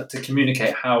difficult to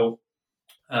communicate how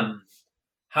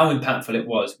impactful it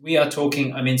was. We are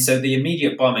talking, so the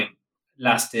immediate bombing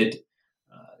lasted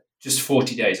just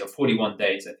 40 days or 41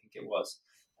 days, I think it was.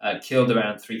 Killed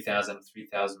around 3,000,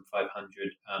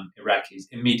 3,500 Iraqis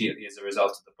immediately as a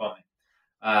result of the bombing.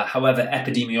 However,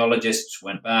 epidemiologists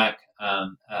went back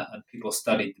and people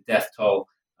studied the death toll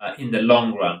in the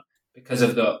long run because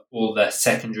of all the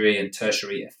secondary and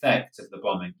tertiary effects of the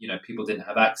bombing. People didn't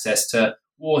have access to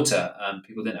water,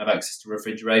 people didn't have access to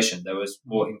refrigeration. There was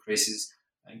more increases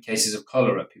in cases of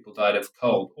cholera. People died of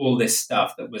cold. All this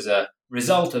stuff that was a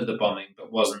result of the bombing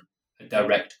but wasn't a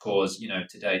direct cause,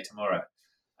 today, tomorrow.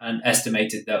 And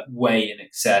estimated that way in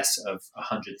excess of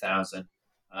 100,000,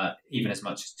 even as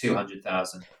much as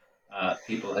 200,000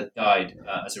 people had died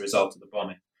as a result of the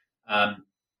bombing.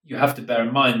 You have to bear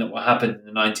in mind that what happened in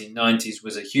the 1990s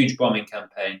was a huge bombing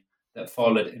campaign that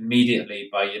followed immediately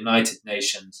by United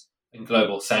Nations and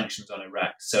global sanctions on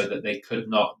Iraq so that they could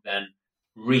not then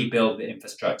rebuild the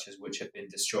infrastructures which had been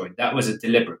destroyed. That was a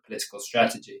deliberate political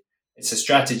strategy. It's a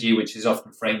strategy which is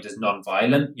often framed as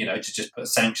non-violent. To just put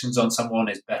sanctions on someone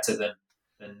is better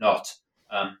than not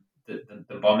than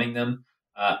bombing them.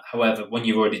 However, when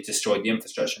you've already destroyed the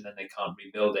infrastructure and then they can't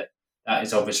rebuild it, that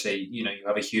is obviously, you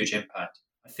have a huge impact.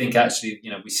 I think actually,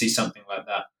 we see something like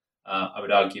that, I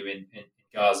would argue, in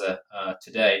Gaza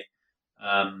today.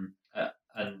 And,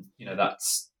 that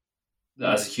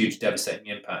has a huge devastating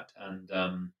impact. And,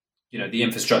 the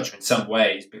infrastructure in some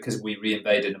ways, because we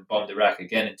reinvaded and bombed Iraq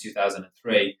again in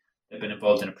 2003, they've been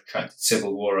involved in a protracted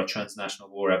civil war or transnational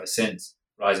war ever since.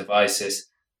 Rise of ISIS,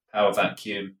 power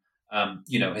vacuum,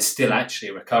 is still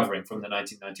actually recovering from the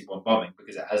 1991 bombing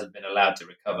because it hasn't been allowed to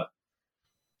recover.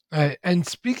 Right. And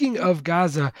speaking of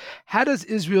Gaza, how does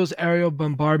Israel's aerial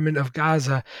bombardment of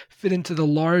Gaza fit into the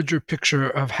larger picture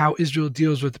of how Israel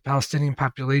deals with the Palestinian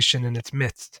population in its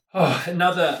midst? Oh,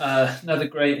 another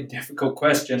great and difficult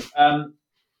question.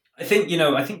 I think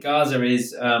Gaza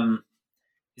is in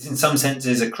some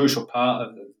senses a crucial part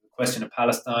of the question of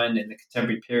Palestine in the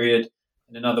contemporary period.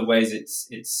 And in other ways,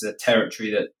 it's a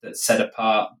territory that's set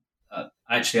apart.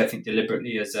 Actually, I think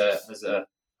deliberately as a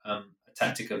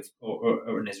tactic of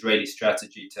or an Israeli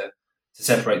strategy to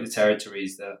separate the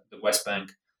territories, the West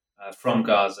Bank, from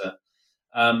Gaza.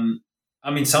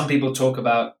 Some people talk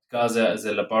about Gaza as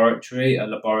a laboratory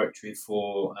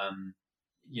for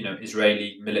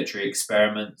Israeli military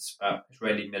experiments, about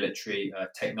Israeli military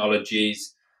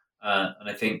technologies, and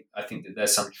I think that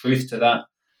there's some truth to that.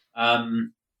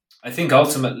 I think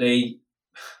ultimately,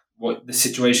 what the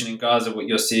situation in Gaza, what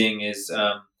you're seeing is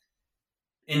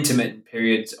intermittent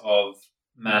periods of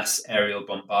mass aerial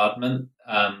bombardment,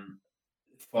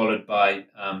 followed by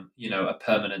a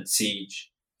permanent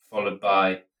siege, followed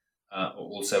by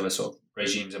also a sort of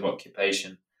regimes of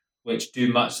occupation, which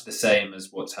do much the same as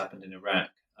what's happened in Iraq,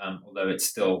 although it's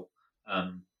still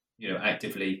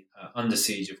actively under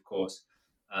siege, of course.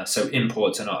 So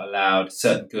imports are not allowed.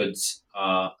 Certain goods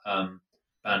are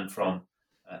banned from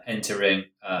entering.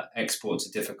 Exports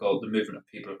are difficult. The movement of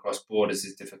people across borders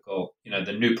is difficult.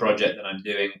 The new project that I'm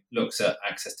doing looks at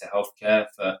access to healthcare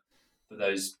for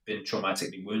those been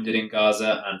traumatically wounded in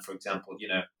Gaza. And for example,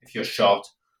 if you're shot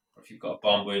or if you've got a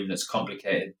bomb wound that's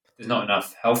complicated, there's not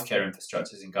enough healthcare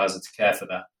infrastructures in Gaza to care for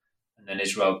that. And then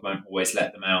Israel won't always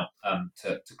let them out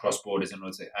to cross borders in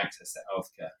order to access their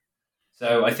healthcare.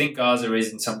 So I think Gaza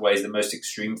is in some ways the most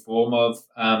extreme form of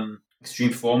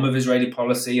Israeli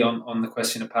policy on the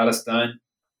question of Palestine.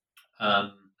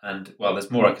 And well,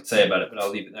 there's more I could say about it, but I'll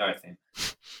leave it there, I think.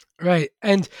 Right.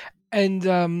 And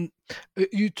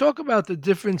You talk about the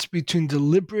difference between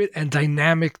deliberate and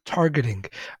dynamic targeting.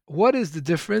 What is the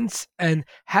difference, and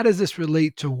how does this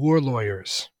relate to war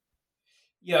lawyers?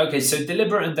 Yeah, okay. So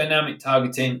deliberate and dynamic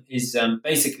targeting is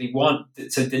basically one.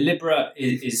 So deliberate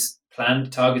is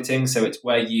planned targeting. So it's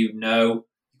where you know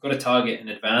you've got a target in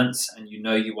advance and you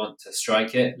know you want to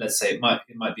strike it. Let's say it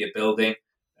might be a building,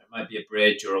 it might be a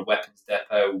bridge or a weapons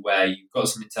depot where you've got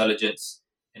some intelligence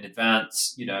in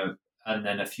advance, and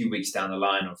then a few weeks down the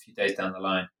line or a few days down the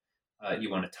line,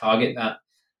 you want to target that.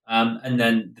 And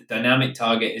then the dynamic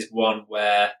target is one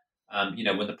where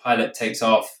when the pilot takes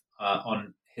off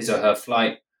on his or her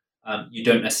flight, you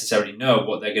don't necessarily know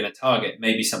what they're going to target.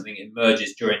 Maybe something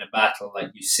emerges during a battle,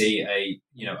 like you see a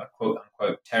quote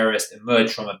unquote terrorist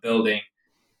emerge from a building,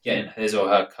 get in his or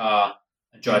her car,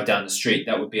 and drive down the street.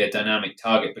 That would be a dynamic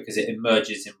target because it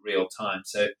emerges in real time.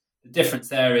 So the difference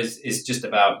there is just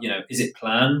about is it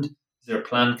planned? Is there a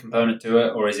planned component to it,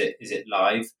 or is it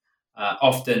live?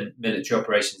 Often military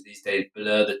operations these days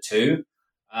blur the two,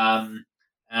 and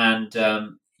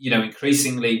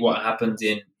increasingly what happens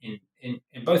in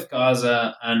both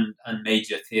Gaza and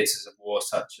major theaters of war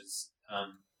such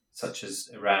as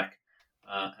Iraq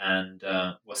and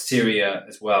Syria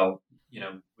as well,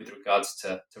 with regards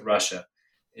to Russia,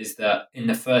 is that in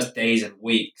the first days and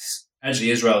weeks, actually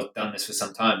Israel's done this for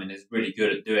some time and is really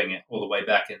good at doing it all the way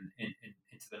back into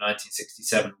the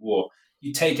 1967 war.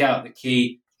 You take out the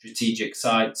key strategic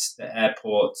sites, the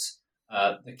airports,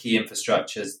 the key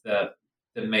infrastructures, the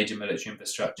major military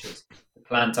infrastructures, the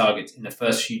planned targets in the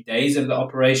first few days of the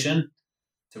operation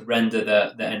to render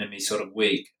the enemy sort of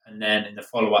weak. And then in the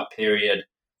follow-up period,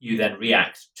 you then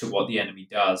react to what the enemy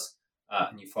does,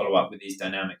 and you follow up with these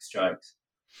dynamic strikes.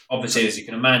 Obviously, as you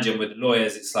can imagine, with the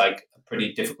lawyers, it's like a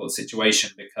pretty difficult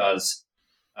situation because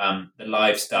the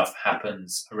live stuff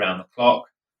happens around the clock.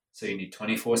 So you need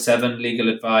 24/7 legal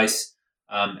advice.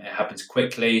 It happens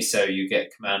quickly, so you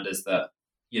get commanders that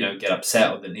get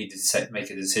upset or that need to make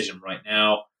a decision right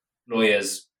now.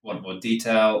 Lawyers want more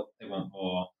detail. They want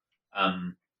more,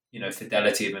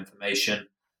 fidelity of information,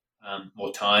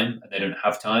 more time, and they don't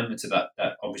have time. And so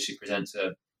that obviously presents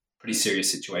a pretty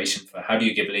serious situation for how do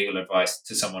you give legal advice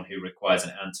to someone who requires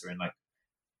an answer in like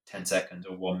 10 seconds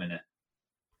or 1 minute.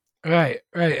 Right.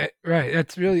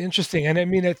 That's really interesting. And I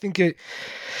mean, I think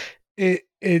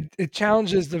it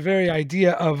challenges the very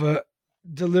idea of a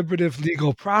deliberative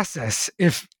legal process.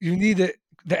 If you need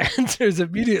the answers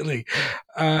immediately,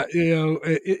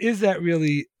 is that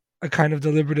really a kind of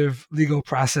deliberative legal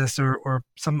process or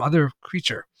some other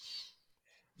creature?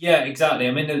 Yeah, exactly.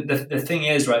 I mean, the thing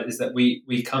is, right, is that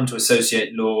we come to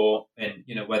associate law, and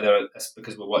whether that's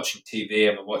because we're watching TV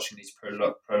and we're watching these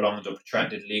prolonged or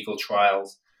protracted legal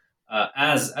trials,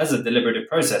 as a deliberative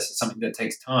process. It's something that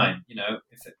takes time.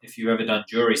 If you've ever done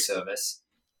jury service,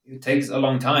 it takes a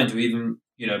long time to even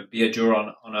be a juror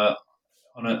on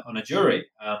a jury.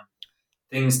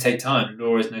 Things take time.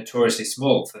 Law is notoriously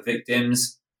small for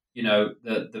victims.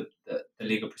 The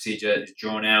legal procedure is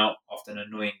drawn out, often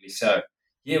annoyingly so.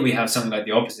 Here we have something like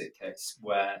the opposite case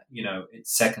where,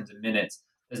 it's seconds and minutes.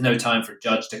 There's no time for a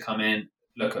judge to come in,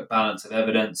 look at balance of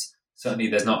evidence. Certainly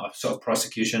there's not a sort of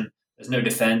prosecution. There's no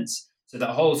defense. So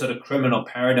that whole sort of criminal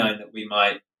paradigm that we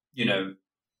might,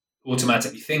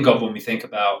 automatically think of when we think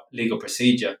about legal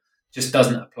procedure just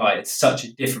doesn't apply. It's such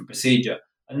a different procedure.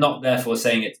 And not therefore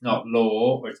saying it's not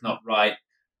law or it's not right,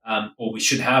 or we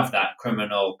should have that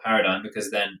criminal paradigm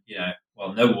because then,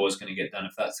 no war is going to get done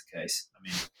if that's the case. I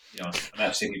mean, I'm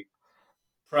absolutely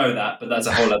pro that, but that's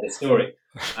a whole other story.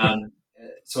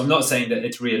 So I'm not saying that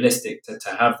it's realistic to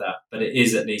have that, but it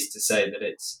is at least to say that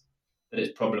it's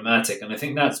problematic. And I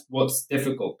think that's what's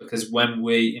difficult because when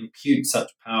we impute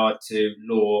such power to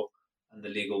law and the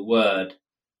legal word,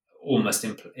 almost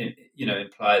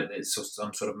imply that it's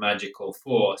some sort of magical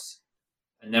force.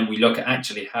 And then we look at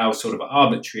actually how sort of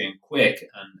arbitrary and quick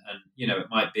and it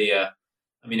might be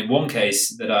in one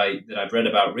case that I've read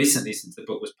about recently since the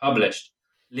book was published,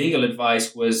 legal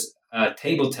advice was a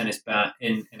table tennis bat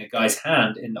in a guy's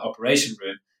hand in the operation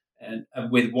room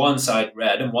and with one side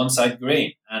red and one side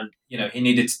green. And, he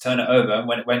needed to turn it over, and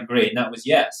when it went green, that was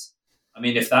yes. I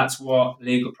mean, if that's what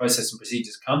legal process and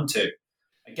procedures come to,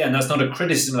 again, that's not a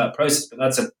criticism of that process, but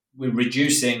we're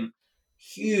reducing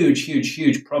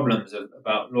huge problems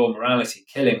about law morality,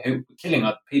 killing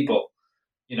other people,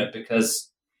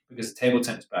 because the table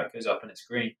tennis bat goes up and it's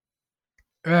green.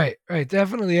 Right,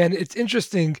 definitely. And it's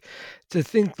interesting to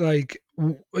think, like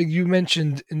you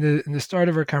mentioned in the start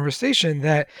of our conversation,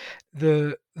 that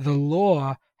the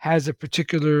law has a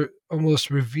particular, almost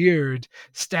revered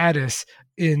status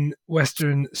in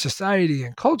Western society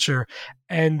and culture.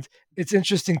 And it's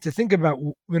interesting to think about,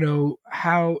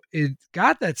 how it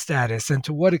got that status, and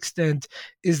to what extent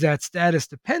is that status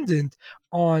dependent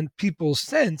on people's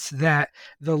sense that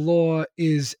the law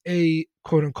is a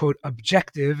quote unquote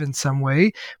objective in some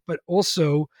way, but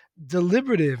also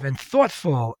deliberative and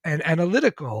thoughtful and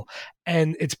analytical.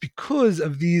 And it's because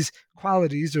of these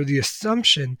qualities, or the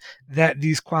assumption that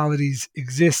these qualities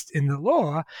exist in the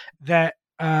law, that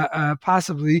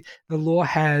possibly the law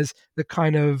has the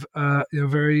kind of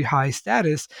very high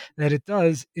status that it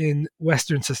does in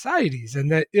Western societies,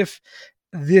 and that if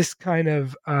this kind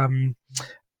of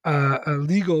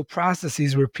legal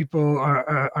processes where people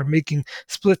are making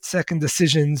split-second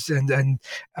decisions and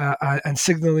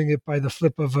signaling it by the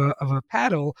flip of a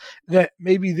paddle, that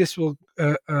maybe this will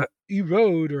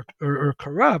erode or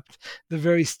corrupt the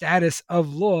very status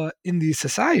of law in these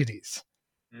societies.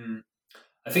 Mm.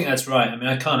 I think that's right. I mean,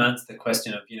 I can't answer the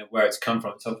question of where it's come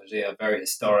from. It's obviously a very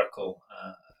historical,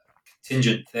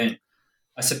 contingent thing.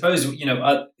 I suppose we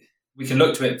can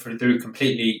look to it through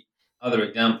completely other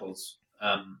examples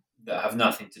that have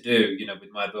nothing to do,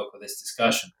 with my book or this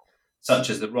discussion,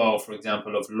 such as the role, for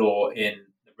example, of law in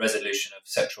the resolution of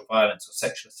sexual violence or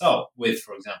sexual assault, with,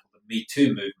 for example, the Me Too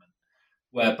movement,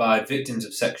 whereby victims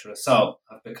of sexual assault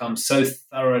have become so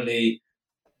thoroughly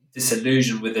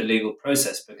disillusioned with the legal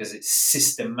process because it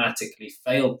systematically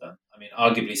failed them. I mean,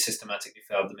 arguably systematically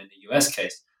failed them in the US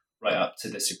case, right up to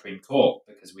the Supreme Court,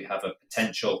 because we have a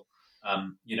potential,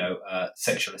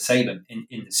 sexual assailant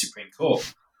in the Supreme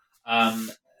Court.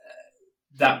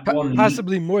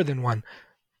 Possibly more than one.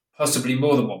 Possibly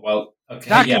more than one. Well, okay,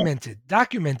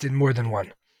 documented more than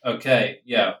one. Okay,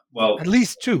 yeah. Well, at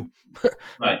least two.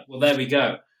 Right. Well, there we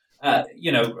go.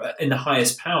 In the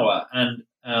highest power, and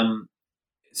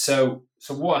So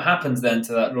what happens then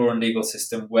to that law and legal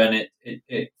system when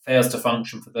it fails to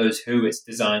function for those who it's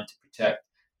designed to protect?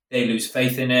 They lose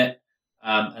faith in it,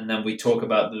 and then we talk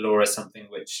about the law as something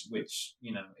which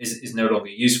is no longer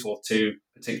useful to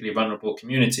particularly vulnerable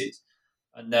communities,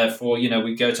 and therefore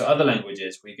we go to other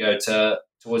languages, we go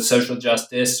towards social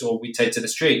justice, or we take to the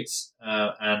streets,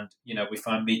 and we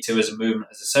find Me Too as a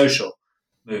movement, as a social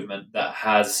movement that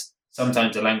has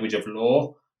sometimes a language of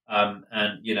law.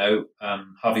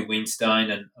 Harvey Weinstein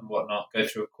and whatnot go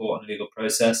through a court and legal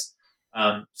process.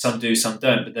 Some do, some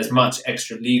don't, but there's much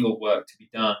extra legal work to be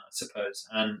done, I suppose.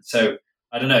 And so,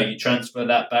 I don't know, you transfer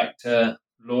that back to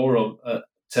law or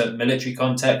to military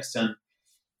context, and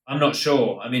I'm not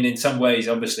sure. I mean, in some ways,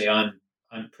 obviously, I'm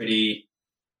pretty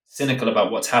cynical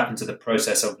about what's happened to the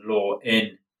process of law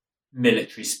in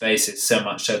military spaces, so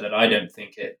much so that I don't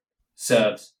think it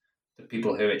serves the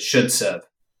people who it should serve.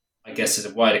 I guess is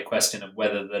a wider question of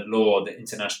whether the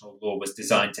international law, was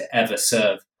designed to ever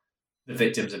serve the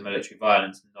victims of military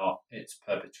violence, not its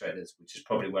perpetrators, which is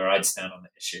probably where I'd stand on the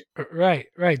issue. Right.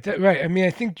 I mean,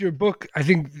 I think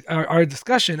our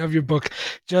discussion of your book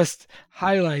just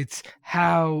highlights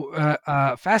how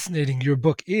fascinating your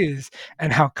book is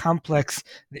and how complex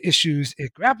the issues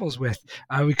it grapples with.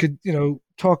 We could,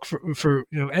 talk for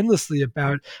endlessly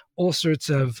about all sorts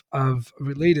of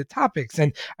related topics,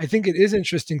 and I think it is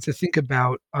interesting to think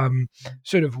about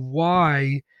sort of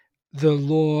why the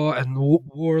law and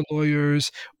war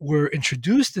lawyers were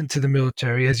introduced into the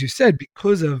military, as you said,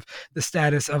 because of the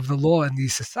status of the law in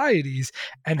these societies,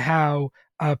 and how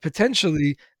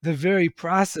potentially the very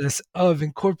process of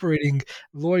incorporating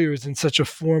lawyers in such a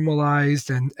formalized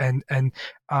and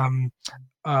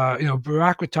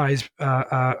bureaucratized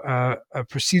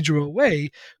procedural way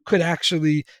could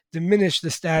actually diminish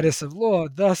the status of law,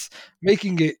 thus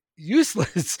making it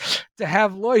useless to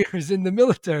have lawyers in the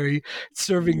military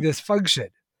serving this function.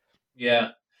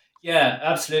 Yeah,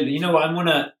 absolutely. You know what? I want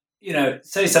to,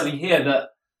 say something here that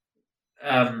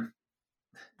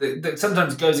that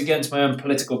sometimes goes against my own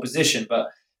political position, but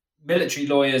military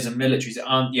lawyers and militaries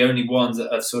aren't the only ones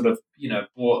that have sort of,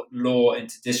 brought law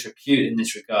into disrepute in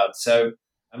this regard. So,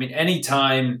 I mean,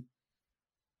 anytime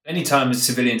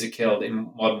civilians are killed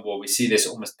in modern war, we see this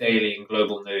almost daily in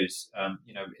global news,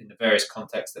 in the various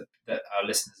contexts that our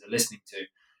listeners are listening to.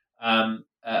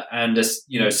 And as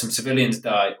some civilians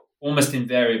die, almost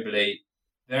invariably,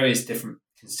 various different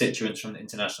constituents from the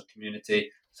international community,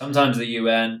 sometimes the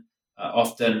UN,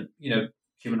 often,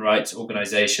 human rights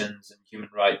organizations and human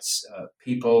rights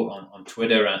people on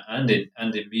Twitter and in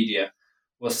media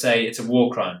will say it's a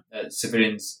war crime.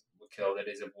 Civilians were killed. It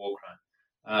is a war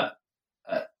crime.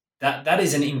 That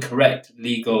is an incorrect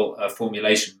legal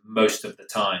formulation most of the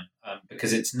time,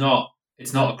 because it's not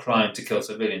a crime to kill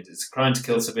civilians. It's a crime to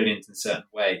kill civilians in certain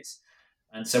ways.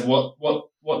 And so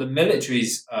what the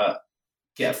militaries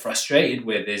get frustrated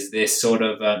with is this sort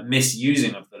of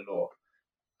misusing of the law.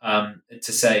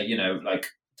 to say,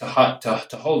 like to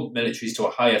hold militaries to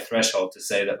a higher threshold to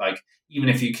say that, like, even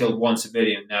if you killed one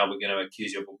civilian, now we're going to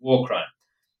accuse you of a war crime.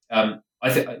 I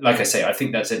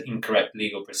think that's an incorrect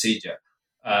legal procedure,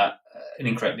 an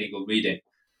incorrect legal reading.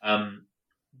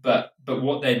 But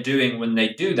what they're doing when they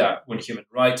do that, when Human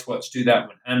Rights Watch do that,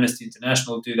 when Amnesty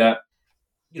International do that,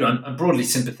 I'm broadly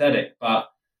sympathetic, but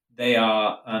they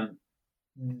are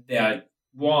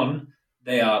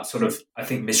sort of, I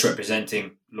think,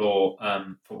 misrepresenting law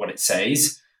for what it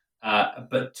says.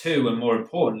 But two, and more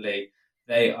importantly,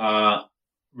 they are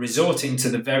resorting to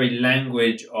the very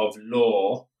language of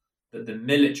law that the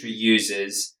military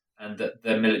uses, and that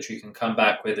the military can come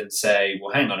back with and say,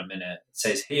 well, hang on a minute, it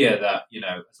says here that,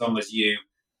 as long as you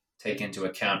take into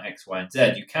account X, Y, and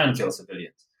Z, you can kill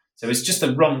civilians. So it's just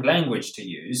the wrong language to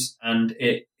use, and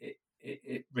it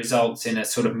results in a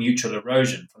sort of mutual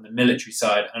erosion from the military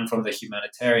side and from the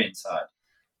humanitarian side.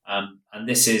 And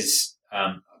this is,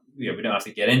 we don't have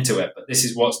to get into it, but this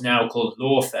is what's now called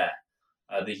lawfare,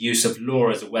 the use of law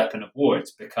as a weapon of war.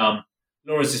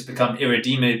 Law has just become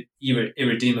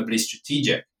irredeemably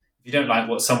strategic. If you don't like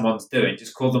what someone's doing,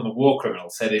 just call them a war criminal,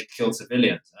 say they've killed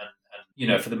civilians.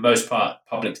 And for the most part,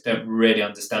 publics don't really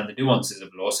understand the nuances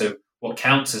of law. So what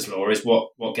counts as law is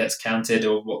what gets counted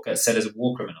or what gets said as a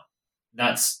war criminal.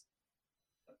 That's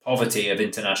the poverty of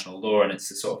international law, and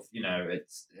it's a sort of,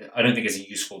 I don't think it's a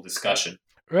useful discussion.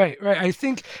 Right. I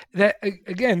think that,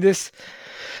 again, this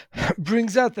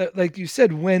brings out that, like you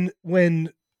said, when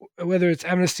whether it's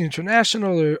Amnesty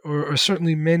International or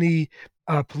certainly many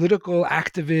political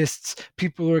activists,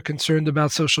 people who are concerned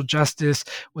about social justice,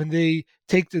 when they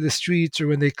take to the streets or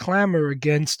when they clamor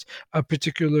against a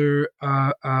particular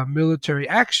military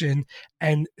action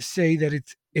and say that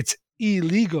it's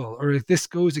illegal or if this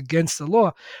goes against the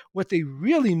law, what they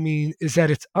really mean is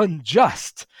that it's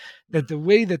unjust, that the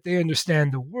way that they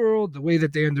understand the world, the way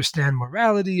that they understand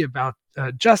morality, about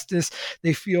justice,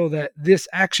 they feel that this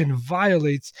action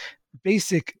violates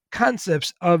basic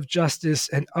concepts of justice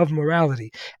and of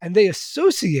morality. And they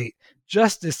associate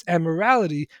justice and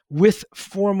morality with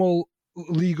formal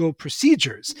legal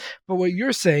procedures. But what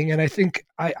you're saying, and I think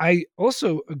I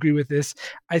also agree with this,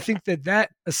 I think that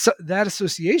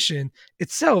association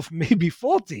itself may be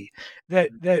faulty.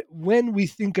 That when we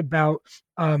think about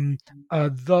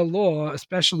the law,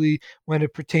 especially when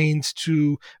it pertains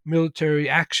to military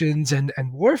actions and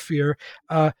warfare,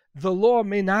 the law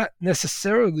may not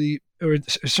necessarily, or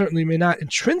certainly may not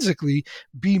intrinsically,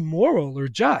 be moral or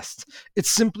just. It's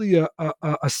simply a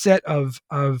set of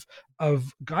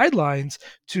guidelines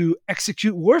to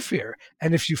execute warfare,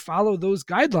 and if you follow those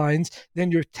guidelines, then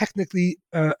you're technically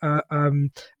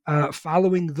following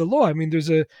the law. I mean, there's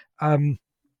a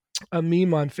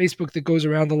meme on Facebook that goes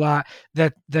around a lot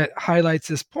that highlights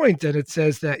this point, and it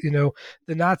says that the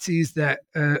Nazis, that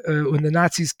when the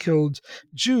Nazis killed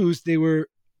Jews, they were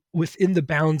within the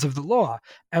bounds of the law,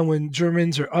 and when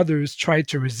Germans or others tried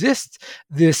to resist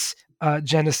this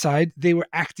genocide, they were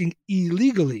acting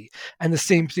illegally. And the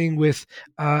same thing with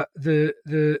the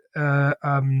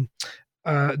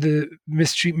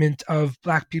mistreatment of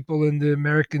Black people in the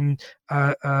American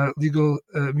legal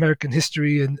American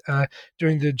history and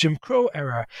during the Jim Crow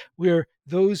era, where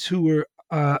those who were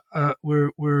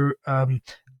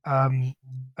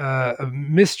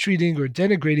mistreating or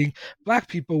denigrating Black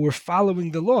people were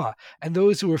following the law, and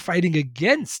those who were fighting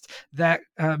against that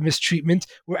mistreatment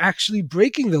were actually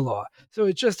breaking the law. So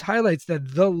it just highlights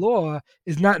that the law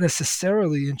is not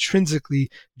necessarily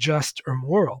intrinsically just or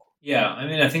moral. Yeah, I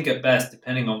mean, I think at best,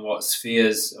 depending on what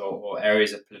spheres or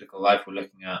areas of political life we're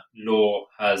looking at, law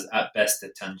has at best a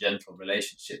tangential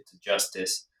relationship to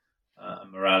justice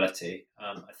and morality.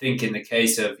 I think in the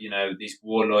case of, these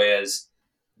war lawyers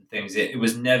and things, it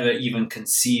was never even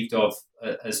conceived of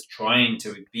as trying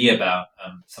to be about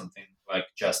something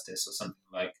like justice or something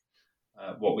like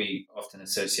what we often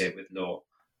associate with law.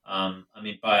 I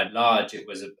mean, by and large, it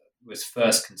was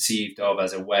first conceived of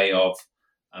as a way of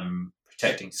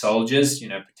protecting soldiers,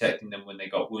 protecting them when they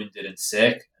got wounded and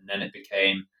sick, and then it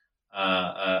became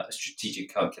a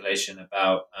strategic calculation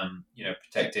about,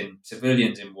 protecting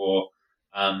civilians in war.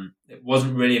 It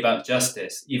wasn't really about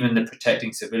justice. Even the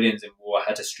protecting civilians in war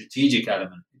had a strategic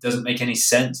element. It doesn't make any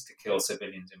sense to kill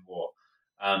civilians in war.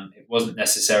 It wasn't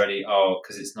necessarily,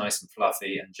 because it's nice and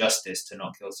fluffy and justice to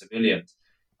not kill civilians.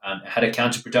 It had a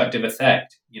counterproductive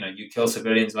effect. You kill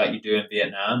civilians like you do in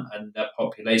Vietnam, and the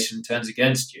population turns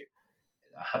against you.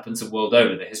 That happens the world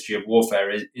over. The history of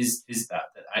warfare is that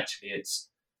actually it's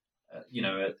a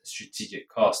strategic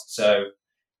cost. So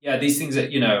yeah, these things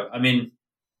that I mean,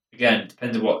 again, it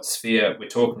depends on what sphere we're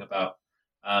talking about.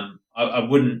 I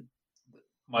wouldn't.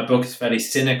 my book is fairly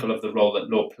cynical of the role that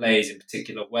law plays in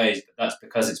particular ways, but that's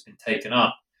because it's been taken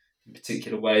up in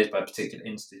particular ways by particular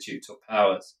institutes or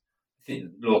powers. I think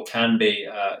that law can be,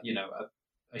 a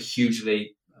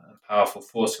hugely powerful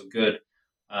force for good.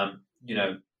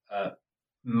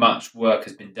 Much work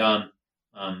has been done,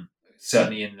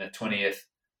 certainly in the 20th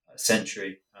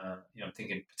century. I'm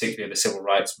thinking particularly of the civil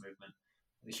rights movement,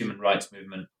 the human rights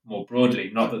movement more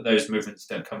broadly. Not that those movements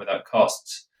don't come without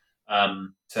costs,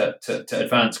 to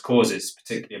advance causes,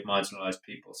 particularly of marginalized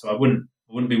people. So I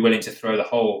wouldn't be willing to throw the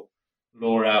whole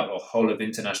law out or whole of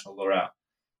international law out.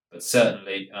 But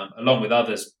certainly, along with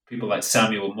others, people like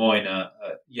Samuel Moyn, a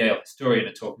Yale historian,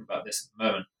 are talking about this at the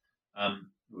moment.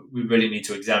 We really need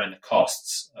to examine the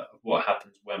costs of what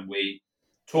happens when we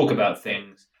talk about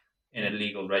things in a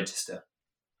legal register.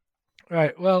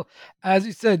 Right. Well, as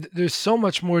you said, there's so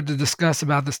much more to discuss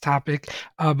about this topic,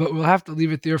 but we'll have to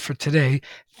leave it there for today.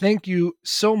 Thank you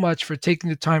so much for taking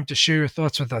the time to share your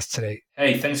thoughts with us today.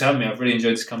 Hey, thanks for having me. I've really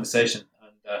enjoyed this conversation,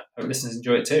 and hope listeners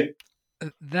enjoy it too.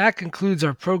 That concludes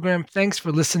our program. Thanks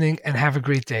for listening and have a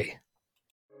great day.